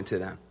always went to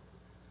them.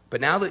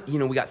 But now that,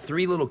 we got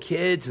 3 little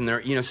kids, and they're,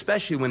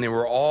 especially when they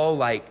were all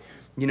like,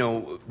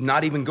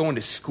 not even going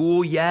to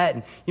school yet.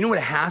 And you know what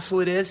a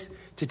hassle it is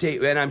to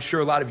take, and I'm sure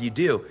a lot of you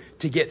do,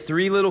 to get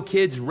 3 little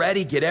kids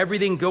ready, get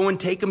everything going,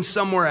 take them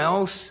somewhere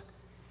else.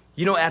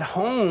 At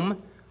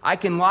home, I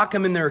can lock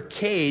them in their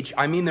cage,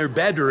 their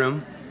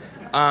bedroom,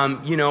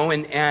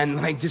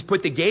 and like just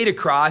put the gate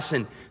across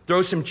and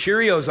throw some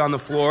Cheerios on the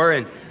floor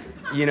and,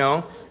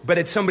 but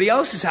at somebody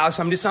else's house,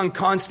 I'm just on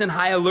constant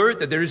high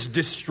alert that they're just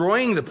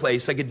destroying the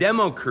place like a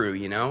demo crew,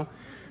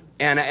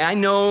 And I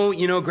know,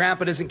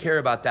 Grandpa doesn't care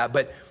about that,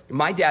 but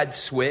my dad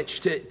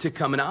switched to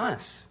coming to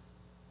us,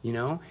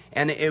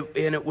 and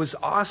it was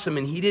awesome.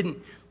 And he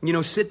didn't,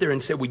 sit there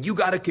and say, well,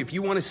 if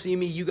you want to see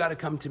me, you got to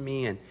come to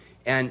me.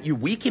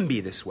 And we can be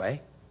this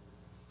way,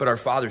 but our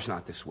Father's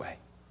not this way.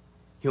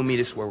 He'll meet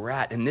us where we're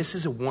at. And this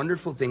is a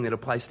wonderful thing that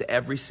applies to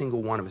every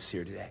single one of us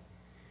here today.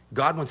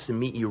 God wants to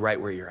meet you right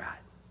where you're at.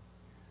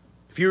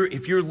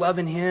 If you're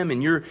loving him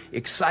and you're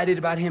excited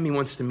about him, he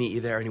wants to meet you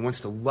there, and he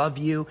wants to love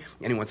you,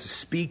 and he wants to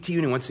speak to you,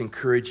 and he wants to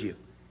encourage you.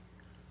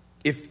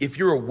 If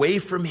you're away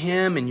from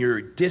him and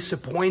you're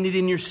disappointed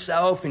in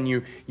yourself and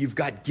you've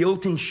got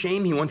guilt and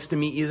shame, he wants to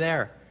meet you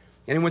there.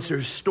 And he wants to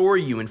restore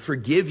you and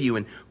forgive you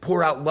and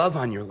pour out love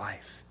on your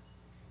life.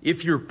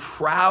 If you're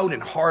proud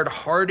and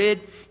hard-hearted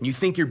and you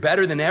think you're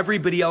better than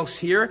everybody else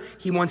here,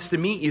 he wants to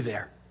meet you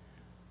there.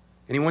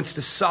 And he wants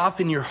to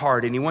soften your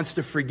heart, and he wants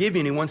to forgive you,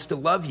 and he wants to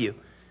love you.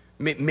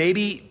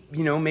 Maybe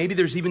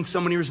there's even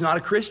someone who's not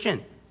a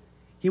Christian.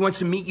 He wants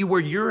to meet you where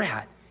you're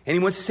at. And he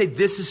wants to say,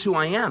 this is who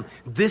I am.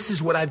 This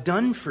is what I've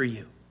done for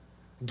you.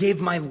 Gave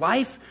my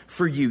life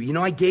for you.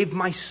 I gave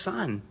my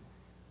son.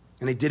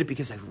 And I did it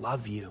because I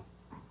love you.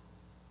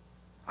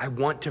 I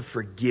want to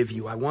forgive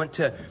you. I want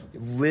to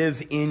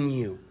live in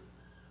you.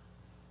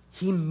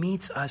 He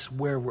meets us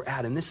where we're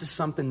at. And this is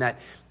something that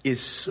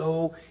is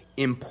so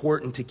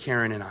important to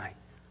Karen and I.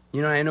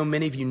 I know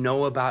many of you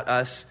know about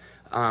us,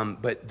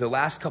 but the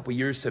last couple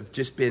years have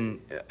just been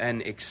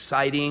an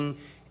exciting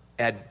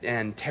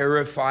and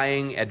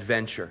terrifying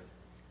adventure.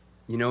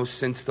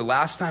 Since the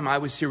last time I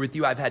was here with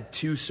you, I've had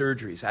 2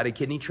 surgeries. I had a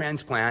kidney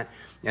transplant,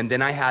 and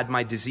then I had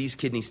my diseased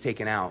kidneys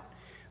taken out.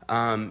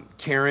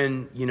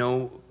 Karen,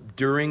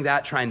 during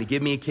that, trying to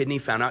give me a kidney,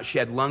 found out she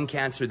had lung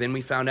cancer. Then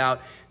we found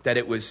out that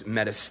it was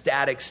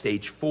metastatic,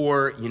 stage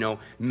 4,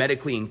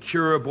 medically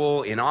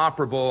incurable,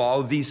 inoperable,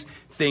 all of these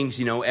things.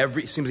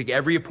 It seems like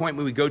every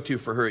appointment we go to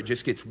for her, it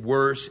just gets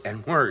worse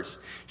and worse.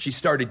 She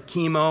started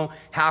chemo.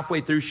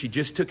 Halfway through, she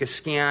just took a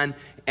scan.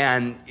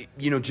 And,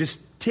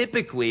 just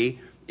typically,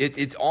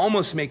 it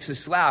almost makes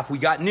us laugh. We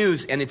got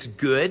news, and it's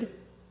good.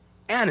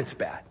 and it's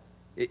bad.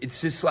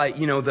 It's just like,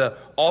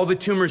 all the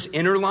tumors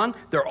in her lung,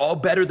 they're all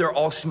better, they're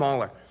all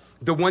smaller.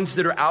 The ones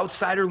that are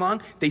outside her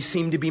lung, they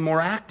seem to be more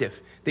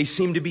active. They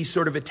seem to be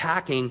sort of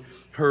attacking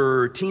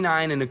her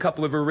T9 and a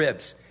couple of her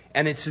ribs.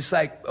 And it's just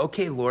like,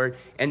 okay, Lord.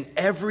 And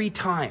every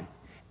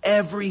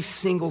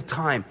single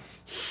time,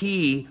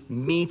 he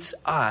meets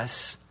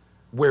us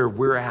where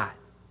we're at.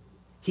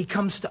 He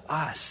comes to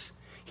us.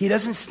 He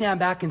doesn't stand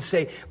back and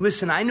say,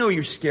 listen, I know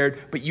you're scared,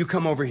 but you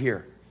come over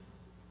here.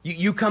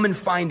 You come and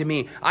find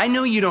me. I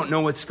know you don't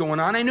know what's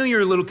going on. I know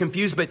you're a little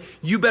confused, but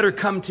you better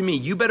come to me.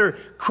 You better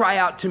cry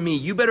out to me.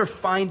 You better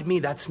find me.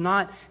 That's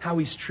not how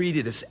he's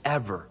treated us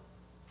ever.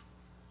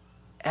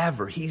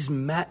 Ever. He's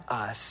met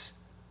us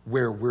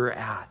where we're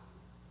at.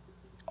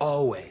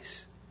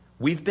 Always.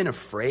 We've been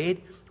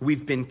afraid.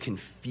 We've been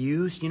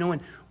confused.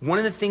 And one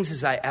of the things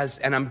is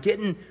I'm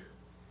getting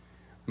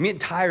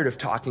tired of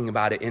talking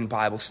about it in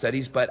Bible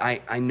studies, but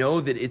I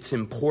know that it's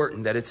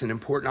important, that it's an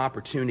important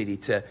opportunity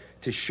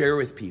to share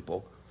with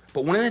people.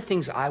 But one of the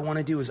things I want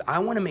to do is I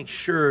want to make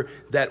sure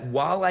that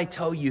while I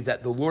tell you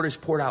that the Lord has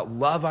poured out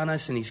love on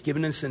us and he's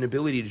given us an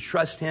ability to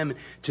trust him,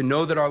 to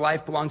know that our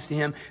life belongs to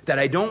him, that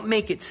I don't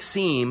make it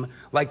seem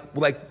like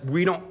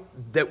we're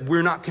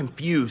not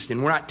confused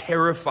and we're not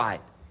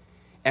terrified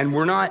and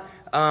we're not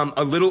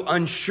a little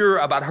unsure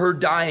about her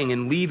dying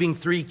and leaving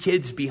 3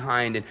 kids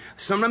behind. And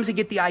sometimes I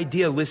get the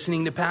idea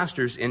listening to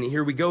pastors, and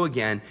here we go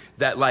again,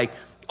 that my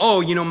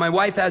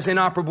wife has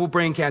inoperable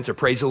brain cancer.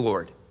 Praise the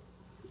Lord.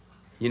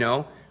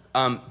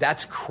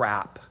 That's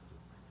crap.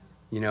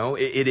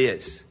 It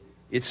is.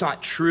 It's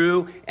not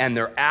true, and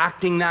they're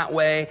acting that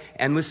way.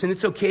 And listen,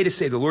 it's okay to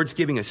say the Lord's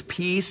giving us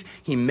peace.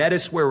 He met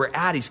us where we're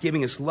at. He's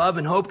giving us love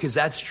and hope, because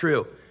that's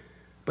true.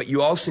 But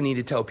you also need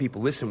to tell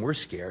people, listen, we're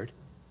scared.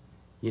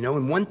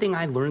 And one thing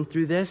I learned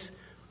through this,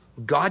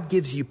 God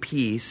gives you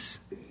peace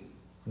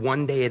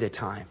one day at a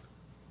time.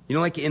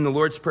 Like in the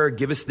Lord's Prayer,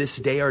 give us this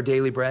day our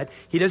daily bread.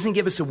 He doesn't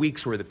give us a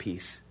week's worth of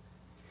peace.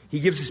 He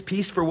gives us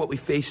peace for what we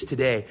face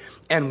today.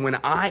 And when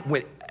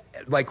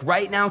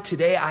right now,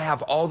 today, I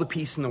have all the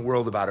peace in the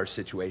world about our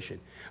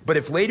situation. But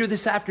if later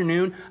this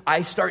afternoon,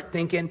 I start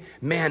thinking,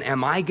 man,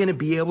 am I going to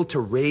be able to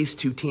raise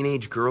 2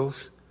 teenage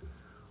girls?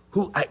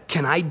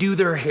 Can I do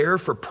their hair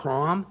for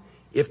prom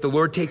if the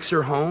Lord takes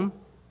her home?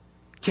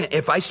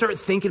 If I start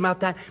thinking about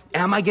that,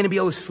 am I going to be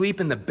able to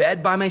sleep in the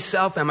bed by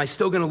myself? Am I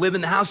still going to live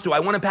in the house? Do I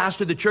want to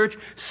pastor the church?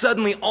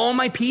 Suddenly, all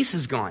my peace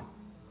is gone.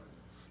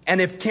 And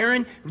if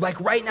Karen,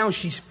 right now,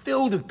 she's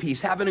filled with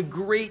peace, having a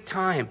great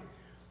time,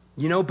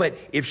 but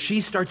if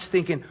she starts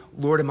thinking,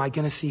 Lord, am I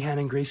going to see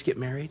Hannah and Grace get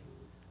married?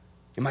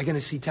 Am I going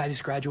to see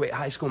Titus graduate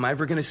high school? Am I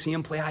ever going to see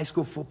him play high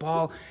school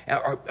football?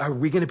 Are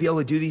we going to be able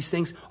to do these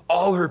things?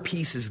 All her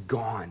peace is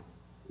gone.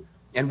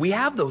 And we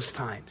have those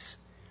times.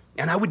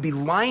 And I would be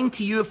lying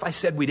to you if I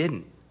said we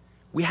didn't.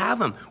 We have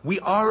them. We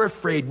are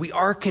afraid. We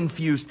are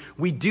confused.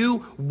 We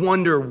do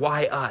wonder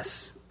why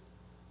us.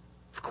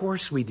 Of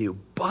course we do.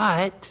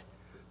 But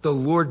the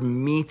Lord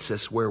meets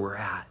us where we're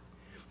at.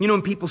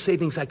 When people say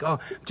things like, oh,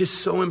 I'm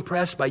just so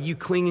impressed by you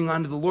clinging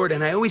onto the Lord.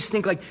 And I always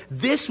think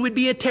this would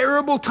be a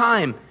terrible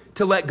time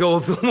to let go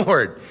of the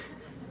Lord.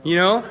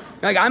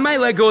 I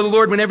might let go of the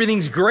Lord when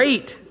everything's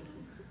great.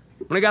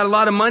 When I got a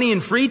lot of money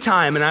and free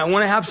time and I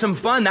want to have some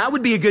fun, that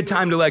would be a good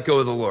time to let go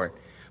of the Lord.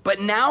 But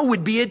now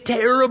would be a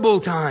terrible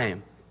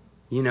time.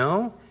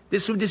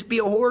 This would just be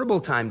a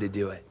horrible time to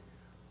do it.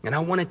 And I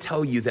want to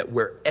tell you that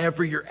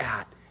wherever you're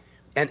at,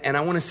 and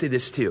I want to say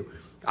this too.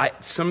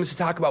 Sometimes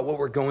talk about what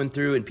we're going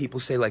through and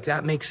people say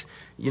that makes,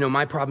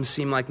 my problems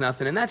seem like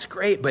nothing. And that's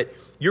great, but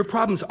your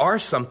problems are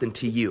something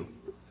to you.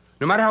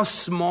 No matter how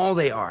small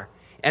they are.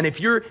 And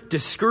if you're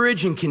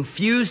discouraged and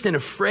confused and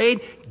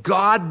afraid,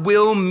 God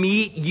will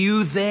meet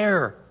you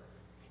there.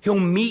 He'll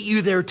meet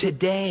you there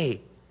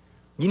today.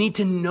 You need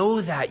to know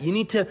that. You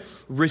need to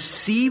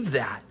receive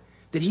that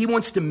he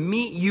wants to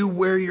meet you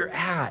where you're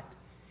at.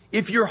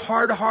 If you're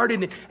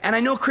hard-hearted, and I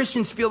know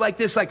Christians feel like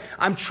this,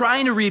 I'm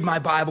trying to read my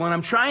Bible and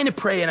I'm trying to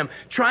pray and I'm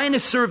trying to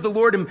serve the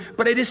Lord,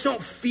 but I just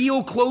don't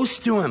feel close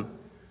to him.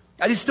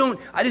 I just don't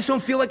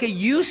feel like I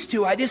used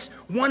to. I just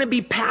want to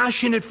be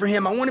passionate for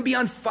him. I want to be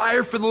on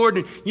fire for the Lord.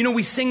 And,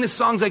 we sing the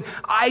songs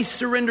I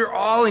surrender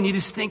all. And you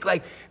just think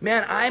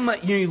man,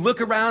 you look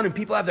around and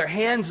people have their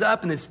hands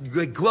up and this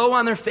glow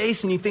on their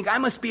face. And you think, I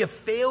must be a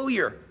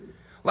failure.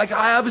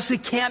 I obviously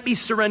can't be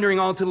surrendering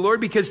all to the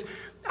Lord because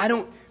I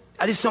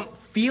just don't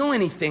feel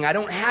anything. I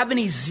don't have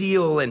any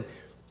zeal. And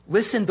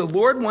listen, the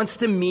Lord wants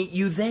to meet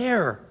you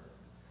there.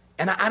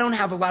 And I don't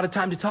have a lot of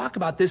time to talk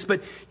about this,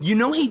 but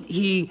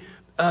he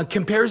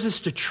compares us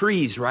to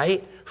trees,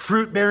 right?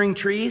 Fruit-bearing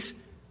trees.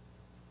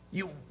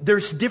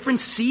 There's different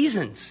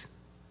seasons,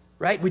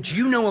 right? Which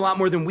a lot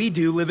more than we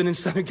do living in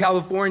Southern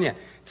California.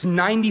 It's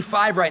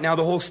 95 right now.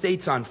 The whole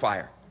state's on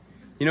fire.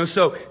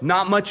 So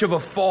not much of a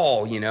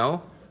fall,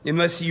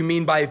 unless you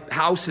mean by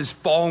houses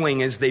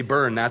falling as they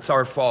burn. That's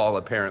our fall,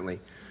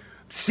 apparently.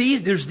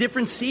 There's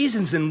different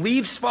seasons and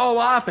leaves fall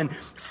off and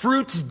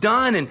fruit's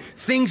done and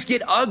things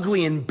get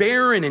ugly and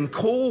barren and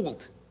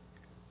cold.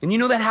 And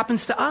that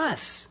happens to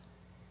us.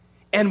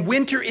 And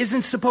winter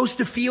isn't supposed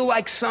to feel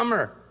like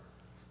summer.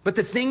 But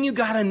the thing you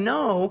got to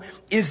know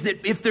is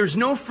that if there's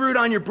no fruit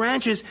on your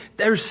branches,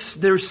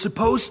 there's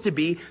supposed to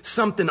be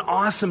something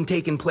awesome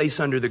taking place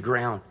under the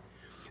ground.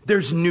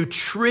 There's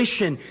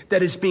nutrition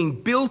that is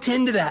being built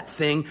into that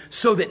thing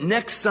so that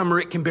next summer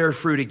it can bear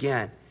fruit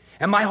again.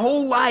 And my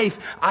whole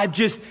life, I've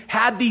just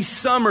had these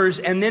summers,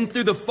 and then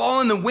through the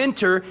fall and the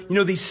winter,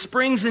 these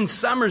springs and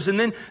summers, and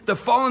then the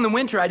fall and the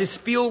winter, I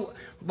just feel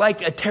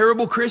like a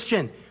terrible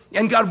Christian.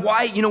 And God,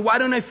 why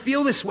don't I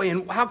feel this way?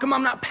 And how come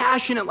I'm not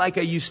passionate like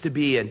I used to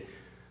be? And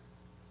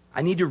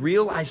I need to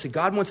realize that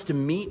God wants to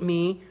meet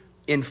me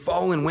in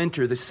fall and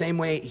winter the same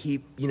way he,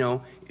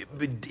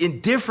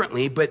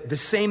 differently, but the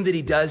same that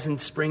he does in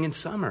spring and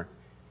summer.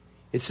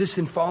 It's just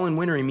in fall and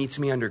winter, he meets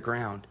me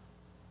underground.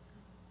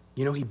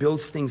 He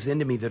builds things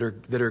into me that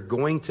are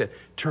going to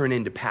turn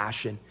into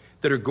passion,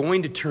 that are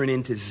going to turn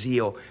into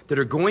zeal, that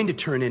are going to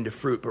turn into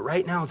fruit. But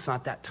right now, it's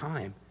not that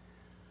time.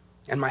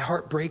 And my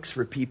heart breaks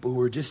for people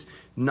who are just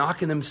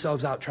knocking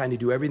themselves out, trying to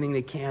do everything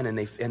they can, and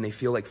they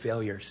feel like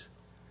failures.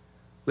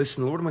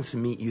 Listen, the Lord wants to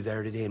meet you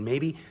there today, and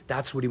maybe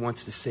that's what he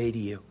wants to say to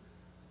you.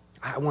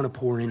 I want to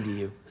pour into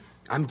you.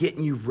 I'm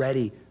getting you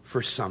ready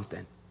for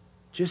something.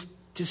 Just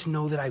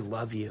know that I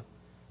love you.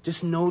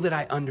 Just know that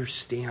I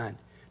understand.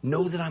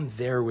 Know that I'm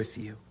there with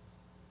you.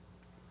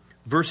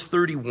 Verse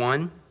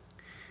 31,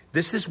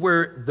 this is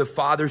where the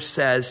father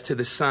says to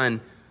the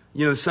son,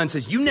 the son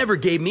says, you never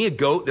gave me a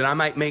goat that I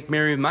might make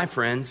merry with my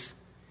friends.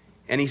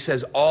 And he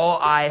says, all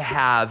I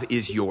have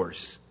is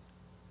yours.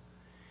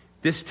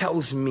 This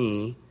tells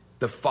me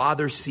the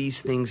father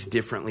sees things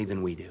differently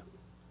than we do,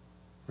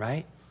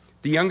 right?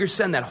 The younger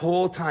son that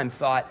whole time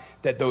thought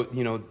that,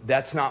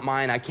 that's not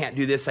mine. I can't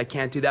do this. I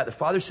can't do that. The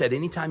father said,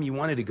 anytime you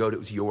wanted a goat, it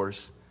was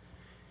yours.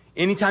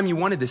 Anytime you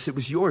wanted this, it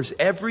was yours.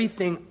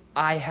 Everything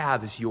I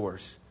have is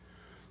yours.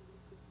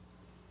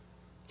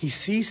 He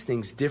sees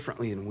things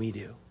differently than we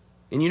do.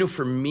 And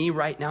for me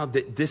right now,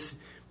 this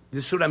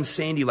is what I'm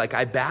saying to you. Like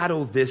I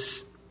battle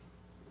this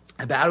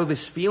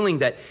feeling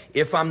that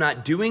if I'm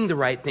not doing the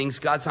right things,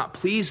 God's not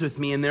pleased with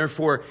me, and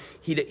therefore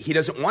he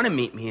doesn't want to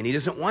meet me, and he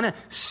doesn't want to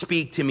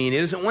speak to me, and he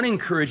doesn't want to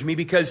encourage me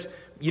because,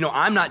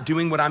 I'm not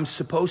doing what I'm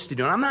supposed to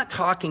do. And I'm not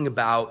talking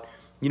about,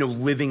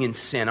 living in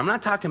sin. I'm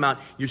not talking about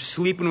you're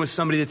sleeping with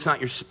somebody that's not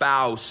your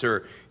spouse,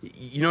 or,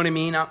 you know what I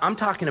mean? I'm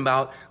talking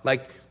about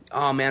like,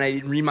 oh man, I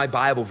didn't read my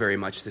Bible very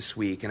much this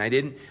week, and I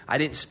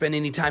didn't spend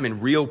any time in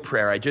real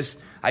prayer. I just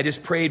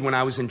prayed when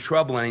I was in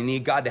trouble and I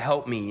needed God to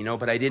help me,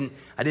 but I didn't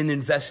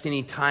invest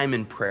any time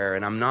in prayer,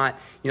 and I'm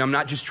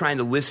not just trying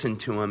to listen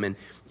to him,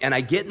 and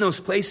I get in those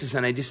places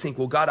and I just think,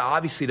 well, God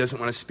obviously doesn't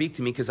want to speak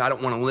to me because I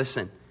don't want to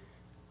listen.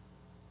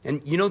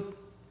 And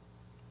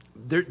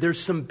there's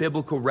some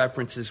biblical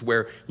references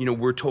where,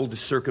 we're told to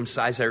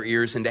circumcise our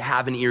ears and to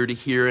have an ear to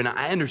hear, and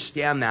I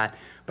understand that,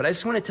 but I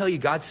just want to tell you,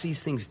 God sees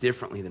things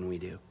differently than we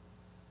do.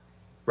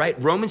 Right?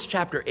 Romans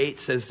chapter 8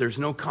 says there's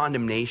no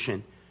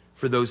condemnation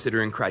for those that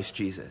are in Christ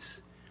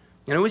Jesus.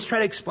 And I always try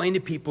to explain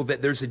to people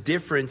that there's a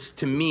difference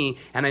to me,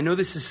 and I know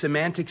this is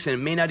semantics and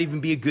it may not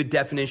even be a good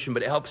definition,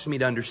 but it helps me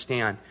to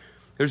understand.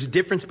 There's a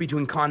difference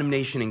between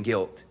condemnation and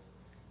guilt,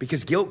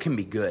 because guilt can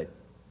be good.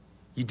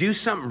 You do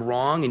something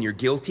wrong and you're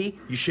guilty,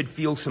 you should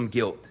feel some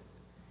guilt.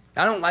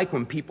 I don't like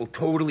when people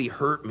totally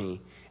hurt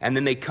me and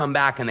then they come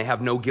back and they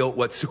have no guilt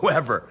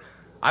whatsoever.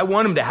 I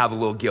want them to have a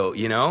little guilt,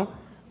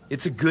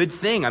 It's a good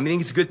thing. I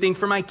think it's a good thing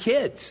for my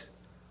kids,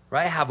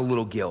 right? I have a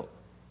little guilt.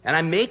 And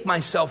I make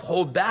myself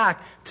hold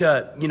back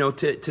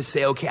to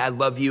say, okay, I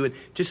love you, and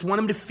just want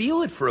them to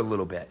feel it for a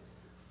little bit.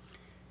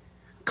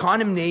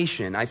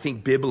 Condemnation, I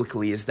think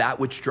biblically, is that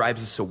which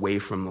drives us away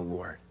from the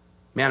Lord.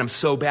 Man, I'm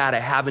so bad, I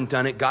haven't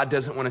done it, God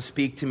doesn't want to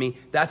speak to me.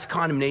 That's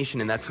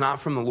condemnation, and that's not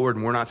from the Lord,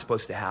 and we're not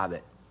supposed to have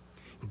it.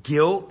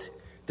 Guilt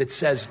that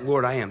says,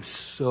 Lord, I am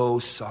so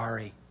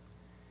sorry,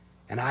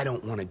 and I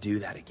don't want to do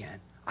that again.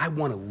 I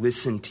want to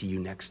listen to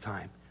you next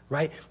time,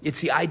 right?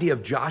 It's the idea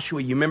of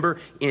Joshua. You remember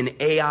in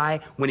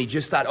Ai when he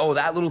just thought, oh,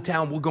 that little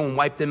town, we'll go and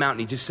wipe them out, and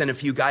he just sent a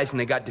few guys and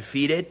they got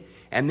defeated.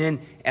 And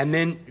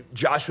then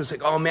Joshua's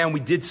like, oh man, we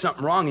did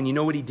something wrong. And you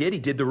know what he did? He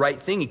did the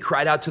right thing. He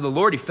cried out to the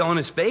Lord. He fell on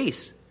his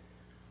face.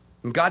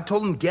 And God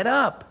told him, get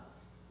up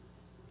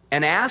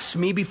and ask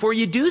me before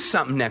you do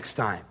something next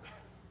time.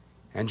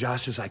 And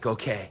Joshua's like,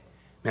 okay,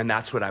 man,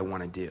 that's what I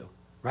want to do,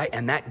 right?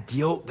 And that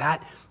guilt,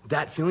 that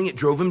feeling, it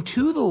drove him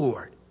to the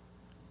Lord.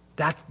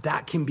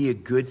 That can be a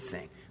good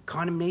thing.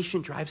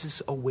 Condemnation drives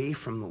us away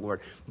from the Lord.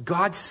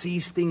 God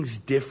sees things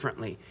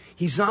differently.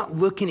 He's not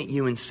looking at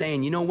you and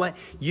saying, you know what?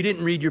 You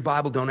didn't read your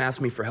Bible. Don't ask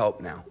me for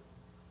help now.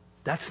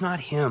 That's not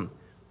him.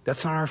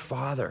 That's not our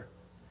Father.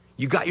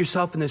 You got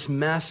yourself in this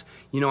mess.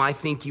 I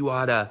think you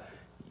ought to,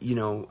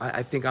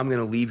 I think I'm going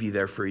to leave you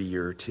there for a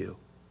year or two.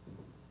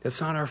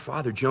 That's not our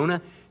Father.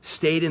 Jonah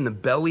stayed in the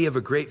belly of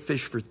a great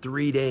fish for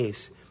 3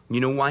 days. You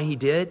know why he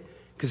did?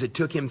 Because it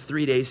took him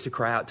 3 days to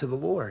cry out to the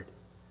Lord.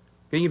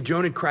 I think if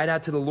Jonah had cried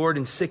out to the Lord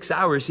in 6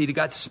 hours, he'd have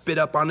got spit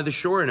up onto the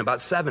shore in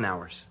about 7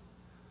 hours.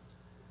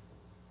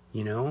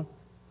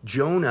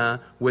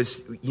 Jonah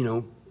was,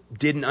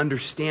 didn't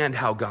understand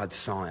how God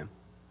saw him.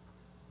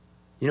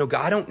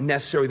 I don't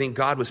necessarily think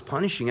God was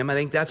punishing him. I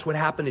think that's what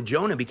happened to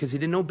Jonah because he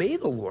didn't obey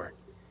the Lord.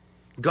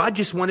 God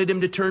just wanted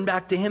him to turn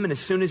back to him, and as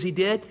soon as he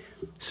did,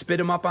 spit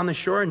him up on the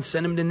shore and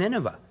send him to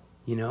Nineveh,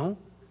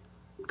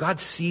 God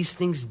sees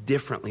things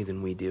differently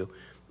than we do.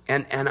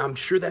 And I'm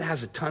sure that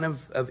has a ton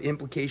of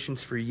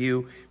implications for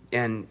you,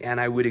 and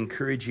I would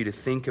encourage you to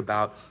think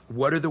about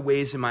what are the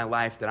ways in my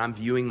life that I'm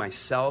viewing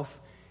myself,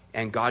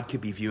 and God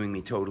could be viewing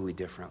me totally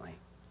differently.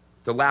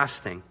 The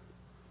last thing,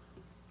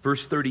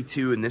 verse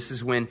 32, and this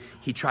is when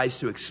he tries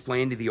to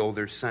explain to the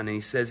older son, and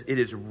he says, "It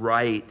is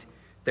right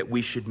that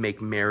we should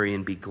make merry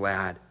and be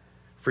glad.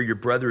 For your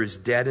brother is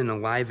dead and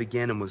alive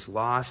again and was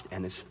lost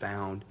and is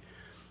found."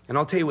 And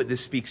I'll tell you what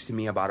this speaks to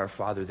me about our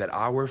Father, that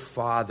our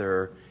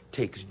Father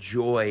takes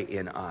joy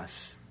in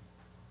us.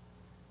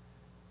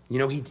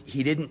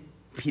 He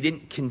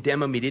didn't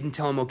condemn him. He didn't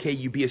tell him, okay,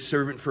 you be a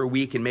servant for a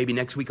week and maybe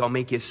next week I'll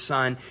make you a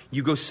son.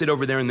 You go sit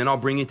over there and then I'll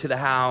bring you to the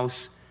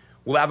house.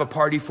 We'll have a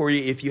party for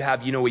you if you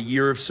have, a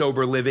year of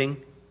sober living,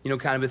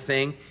 kind of a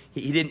thing.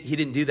 He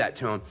didn't do that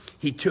to him.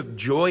 He took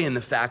joy in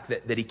the fact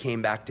that he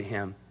came back to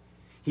him.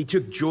 He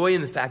took joy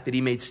in the fact that he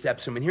made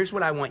steps to him. And here's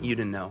what I want you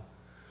to know.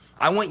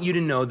 I want you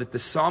to know that the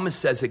psalmist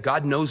says that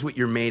God knows what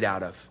you're made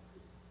out of.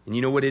 And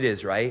you know what it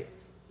is, right?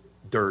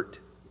 Dirt.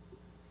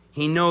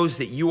 He knows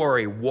that you are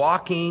a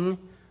walking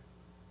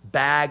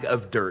bag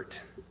of dirt.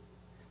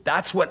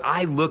 That's what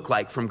I look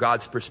like from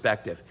God's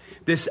perspective.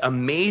 This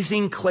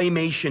amazing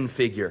claymation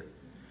figure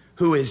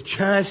who is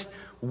just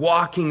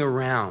walking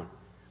around.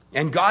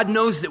 And God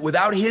knows that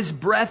without his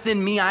breath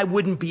in me, I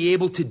wouldn't be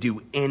able to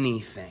do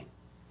anything.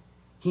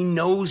 He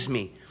knows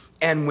me.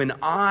 And when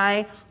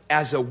I,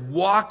 as a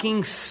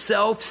walking,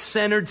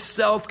 self-centered,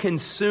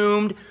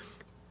 self-consumed,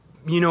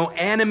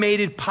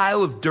 animated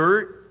pile of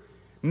dirt,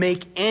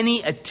 make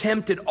any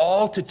attempt at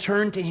all to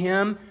turn to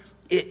him,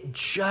 it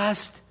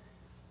just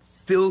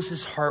fills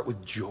his heart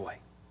with joy.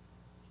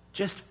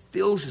 Just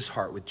fills his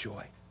heart with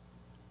joy.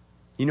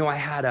 I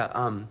had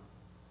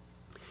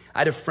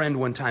a friend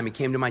one time. He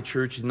came to my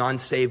church, a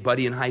non-saved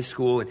buddy in high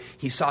school, and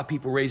he saw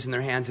people raising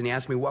their hands, and he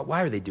asked me,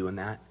 why are they doing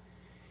that?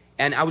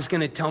 And I was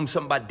going to tell him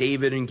something about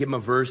David and give him a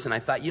verse, and I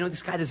thought,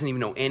 this guy doesn't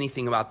even know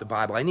anything about the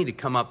Bible. I need to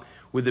come up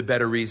with a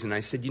better reason. I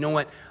said, you know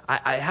what?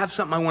 I have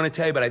something I want to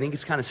tell you, but I think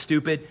it's kind of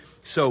stupid,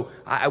 so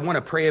I want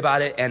to pray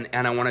about it, and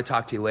I want to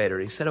talk to you later.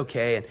 And he said,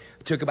 okay, and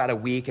it took about a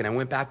week, and I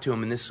went back to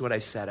him, and this is what I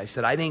said. I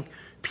said, I think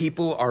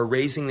people are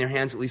raising their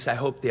hands, at least I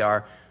hope they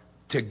are,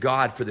 to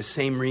God for the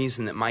same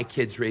reason that my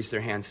kids raised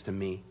their hands to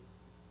me.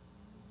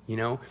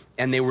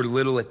 And they were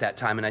little at that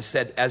time. And I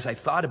said, as I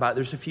thought about it,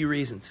 there's a few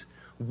reasons.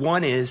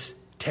 One is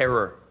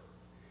terror.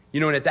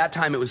 And at that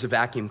time it was a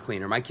vacuum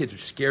cleaner. My kids were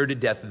scared to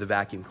death of the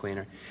vacuum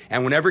cleaner.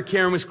 And whenever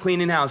Karen was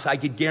cleaning house, I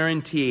could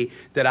guarantee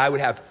that I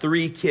would have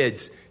 3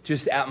 kids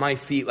just at my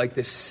feet like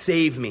this,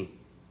 save me,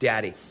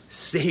 Daddy,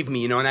 save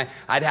me, and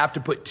I'd have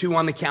to put 2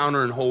 on the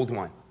counter and hold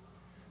one.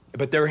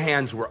 But their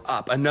hands were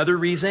up. Another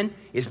reason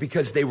is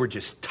because they were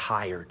just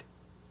tired.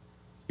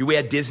 We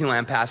had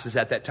Disneyland passes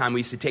at that time.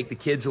 We used to take the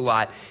kids a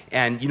lot.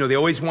 And, they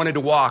always wanted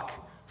to walk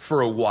for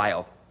a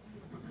while.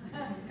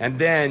 And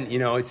then,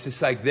 it's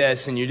just like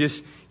this. And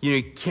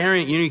you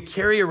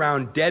carry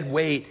around dead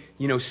weight,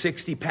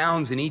 60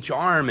 pounds in each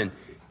arm. And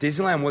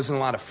Disneyland wasn't a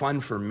lot of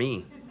fun for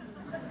me,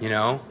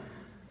 And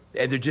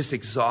they're just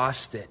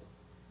exhausted,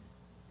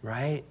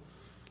 right?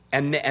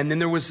 And then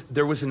there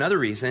was another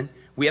reason.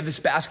 We have this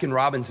Baskin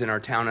Robbins in our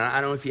town, and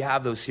I don't know if you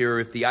have those here or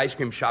if the ice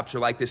cream shops are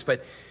like this,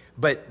 but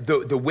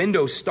the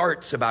window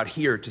starts about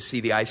here to see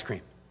the ice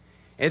cream.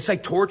 And it's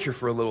like torture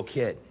for a little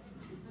kid,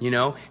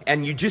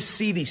 and you just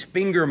see these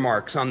finger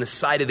marks on the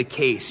side of the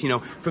case,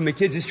 from the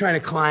kids just trying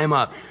to climb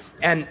up.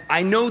 And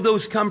I know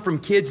those come from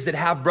kids that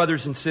have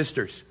brothers and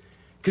sisters.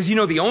 Because,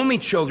 the only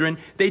children,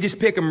 they just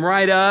pick them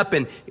right up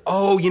and,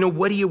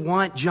 what do you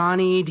want,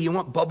 Johnny? Do you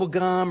want bubble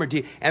gum?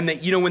 And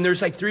when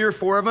there's like 3 or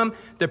 4 of them,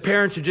 the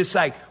parents are just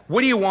like,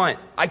 what do you want?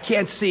 I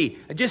can't see.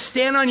 Just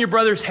stand on your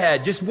brother's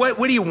head. Just what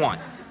do you want?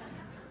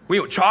 We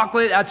want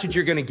chocolate? That's what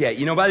you're going to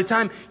get. By the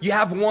time you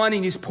have one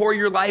and you just pour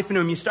your life into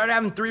them, you start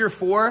having 3 or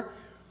 4,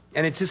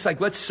 and it's just like,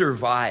 let's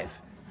survive.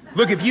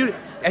 Look, you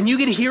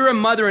can hear a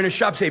mother in a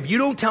shop say, if you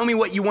don't tell me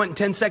what you want in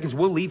 10 seconds,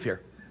 we'll leave here.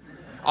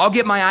 I'll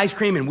get my ice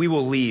cream and we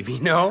will leave,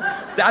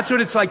 That's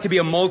what it's like to be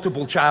a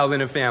multiple child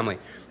in a family.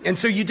 And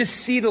so you just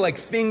see the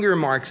finger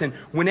marks. And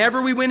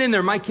whenever we went in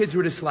there, my kids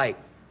were just like,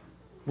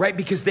 right?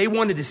 Because they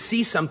wanted to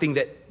see something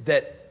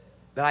that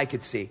I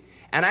could see.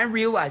 And I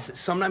realized that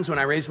sometimes when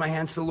I raise my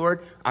hands to the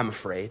Lord, I'm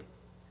afraid.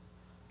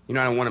 I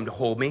don't want him to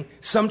hold me.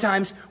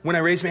 Sometimes when I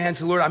raise my hands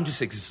to the Lord, I'm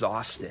just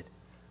exhausted.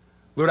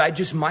 Lord,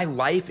 my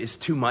life is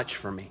too much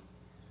for me.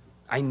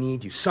 I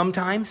need you.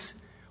 Sometimes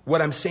what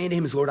I'm saying to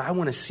him is, Lord, I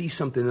want to see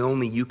something that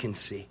only you can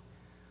see.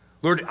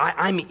 Lord,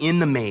 I'm in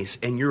the maze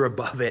and you're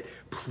above it.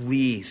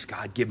 Please,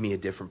 God, give me a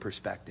different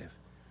perspective.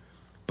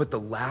 But the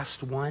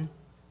last one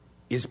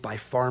is by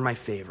far my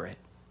favorite.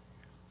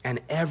 And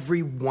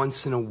every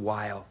once in a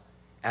while,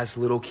 as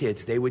little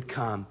kids, they would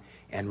come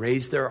and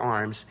raise their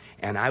arms,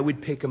 and I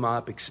would pick them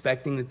up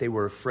expecting that they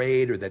were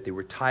afraid or that they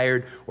were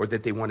tired or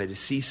that they wanted to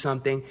see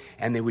something,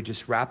 and they would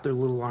just wrap their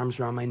little arms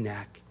around my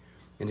neck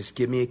and just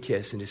give me a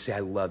kiss and just say, I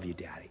love you,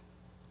 Daddy.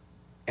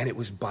 And it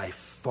was by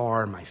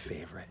far my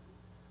favorite.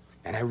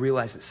 And I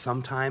realized that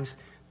sometimes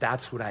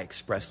that's what I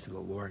express to the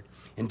Lord.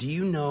 And do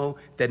you know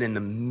that in the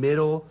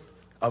middle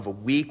of a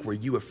week where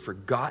you have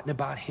forgotten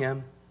about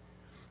him,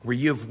 where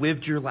you have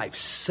lived your life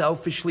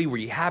selfishly, where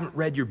you haven't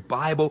read your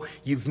Bible,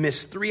 you've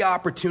missed 3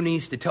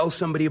 opportunities to tell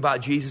somebody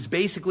about Jesus.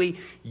 Basically,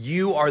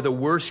 you are the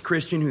worst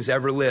Christian who's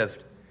ever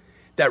lived.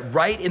 That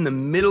right in the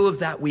middle of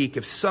that week,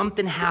 if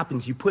something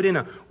happens, you put in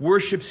a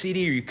worship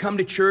CD or you come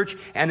to church,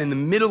 and in the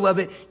middle of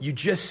it, you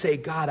just say,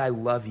 God, I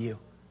love you.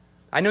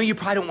 I know you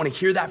probably don't want to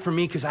hear that from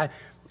me because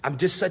I'm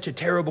just such a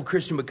terrible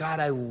Christian, but God,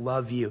 I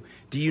love you.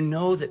 Do you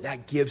know that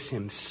that gives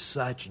him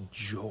such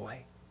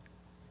joy?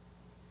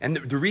 And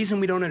the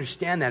reason we don't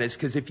understand that is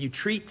because if you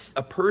treat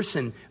a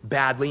person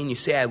badly and you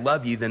say, I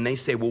love you, then they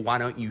say, well, why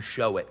don't you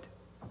show it?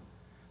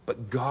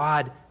 But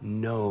God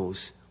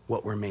knows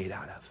what we're made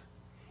out of.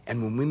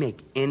 And when we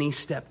make any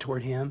step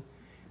toward him,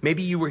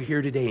 maybe you were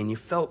here today and you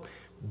felt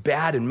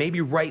bad and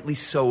maybe rightly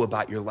so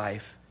about your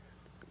life.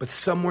 But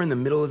somewhere in the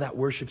middle of that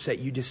worship set,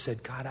 you just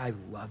said, God, I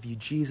love you.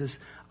 Jesus,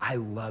 I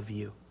love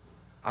you.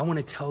 I want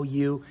to tell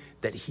you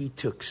that he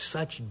took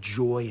such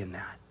joy in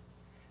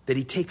that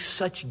he takes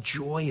such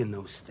joy in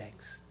those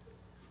things.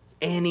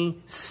 Any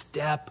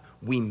step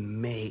we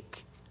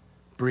make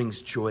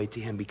brings joy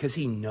to him because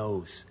he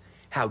knows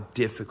how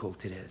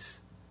difficult it is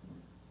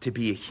to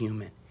be a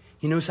human.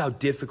 He knows how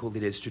difficult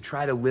it is to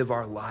try to live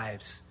our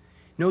lives.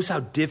 He knows how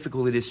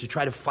difficult it is to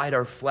try to fight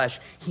our flesh.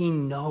 He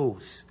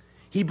knows.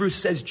 Hebrews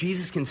says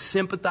Jesus can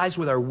sympathize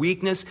with our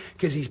weakness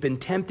because he's been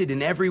tempted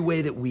in every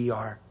way that we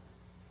are.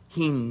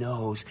 He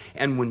knows.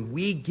 And when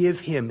we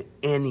give him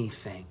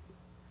anything,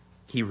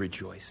 he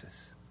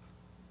rejoices.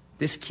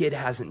 This kid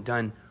hasn't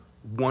done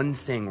one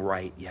thing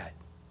right yet.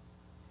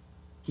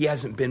 He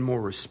hasn't been more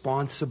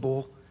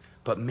responsible.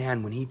 But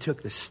man, when he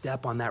took the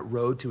step on that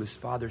road to his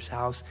father's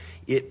house,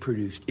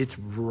 it's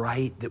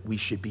right that we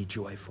should be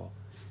joyful.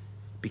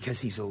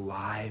 Because he's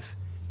alive.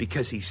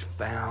 Because he's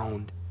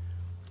found.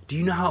 Do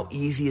you know how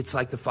easy it's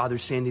like the father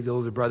saying to the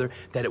older brother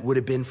that it would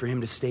have been for him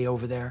to stay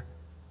over there?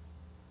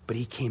 But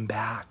he came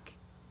back.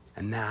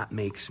 And that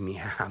makes me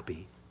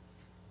happy.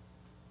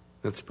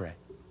 Let's pray.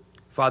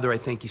 Father, I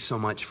thank you so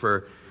much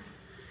for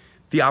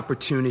the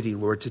opportunity,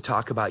 Lord, to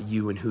talk about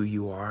you and who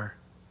you are.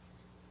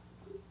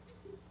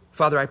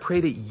 Father, I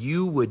pray that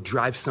you would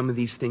drive some of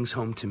these things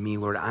home to me,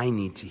 Lord. I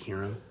need to hear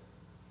them.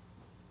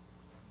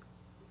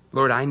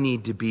 Lord, I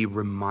need to be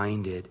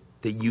reminded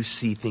that you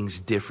see things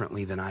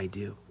differently than I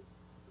do.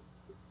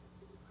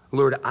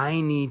 Lord,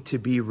 I need to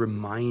be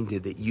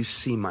reminded that you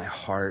see my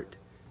heart,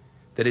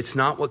 that it's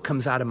not what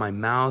comes out of my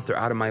mouth or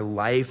out of my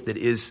life that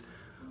is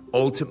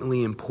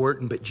ultimately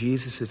important, but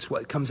Jesus, it's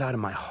what comes out of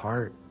my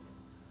heart.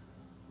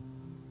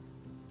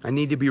 I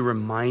need to be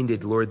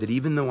reminded, Lord, that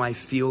even though I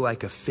feel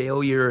like a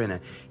failure and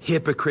a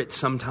hypocrite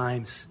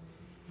sometimes,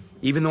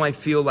 even though I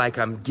feel like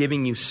I'm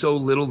giving you so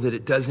little that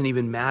it doesn't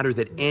even matter,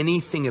 that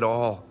anything at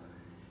all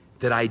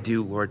that I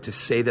do, Lord, to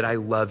say that I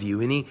love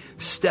you, any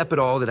step at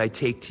all that I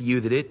take to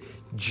you, that it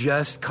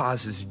just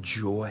causes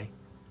joy.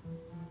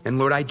 And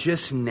Lord, I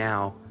just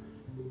now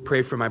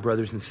pray for my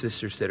brothers and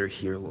sisters that are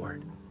here,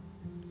 Lord.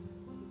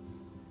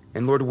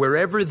 And Lord,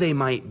 wherever they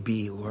might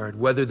be, Lord,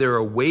 whether they're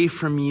away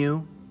from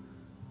you,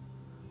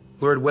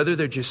 Lord, whether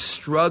they're just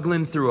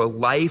struggling through a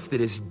life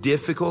that is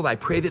difficult, I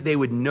pray that they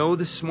would know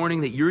this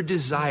morning that your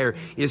desire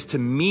is to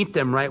meet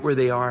them right where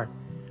they are.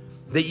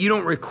 That you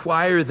don't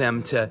require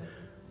them to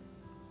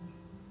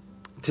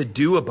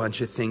do a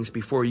bunch of things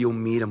before you'll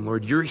meet them,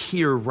 Lord. You're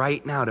here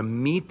right now to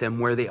meet them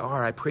where they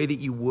are. I pray that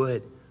you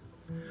would.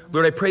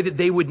 Lord, I pray that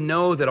they would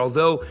know that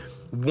although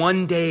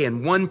one day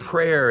and one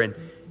prayer and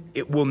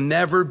it will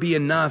never be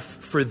enough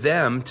for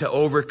them to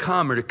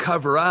overcome or to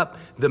cover up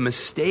the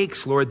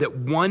mistakes, Lord, that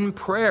one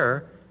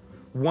prayer,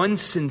 one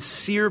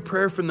sincere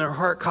prayer from their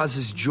heart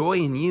causes joy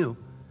in you,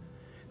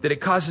 that it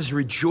causes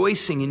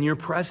rejoicing in your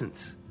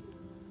presence.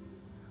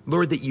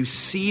 Lord, that you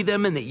see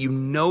them and that you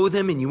know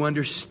them and you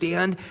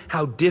understand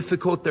how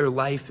difficult their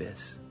life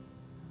is.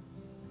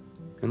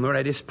 And Lord,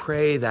 I just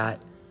pray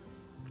that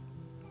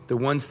the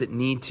ones that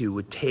need to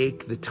would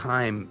take the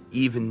time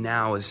even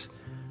now as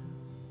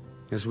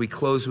we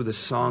close with a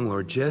song,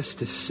 Lord, just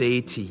to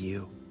say to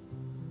you,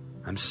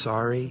 I'm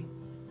sorry.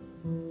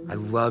 I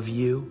love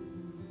you.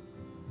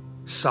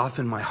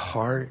 Soften my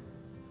heart.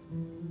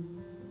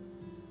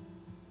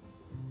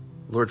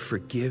 Lord,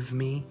 forgive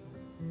me.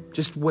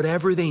 Just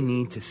whatever they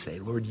need to say,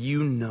 Lord,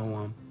 you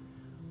know them.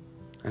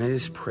 And I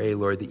just pray,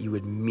 Lord, that you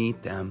would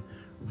meet them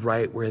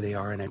right where they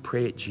are. And I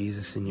pray it,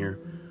 Jesus, in your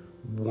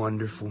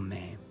wonderful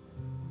name.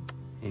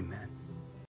 Amen.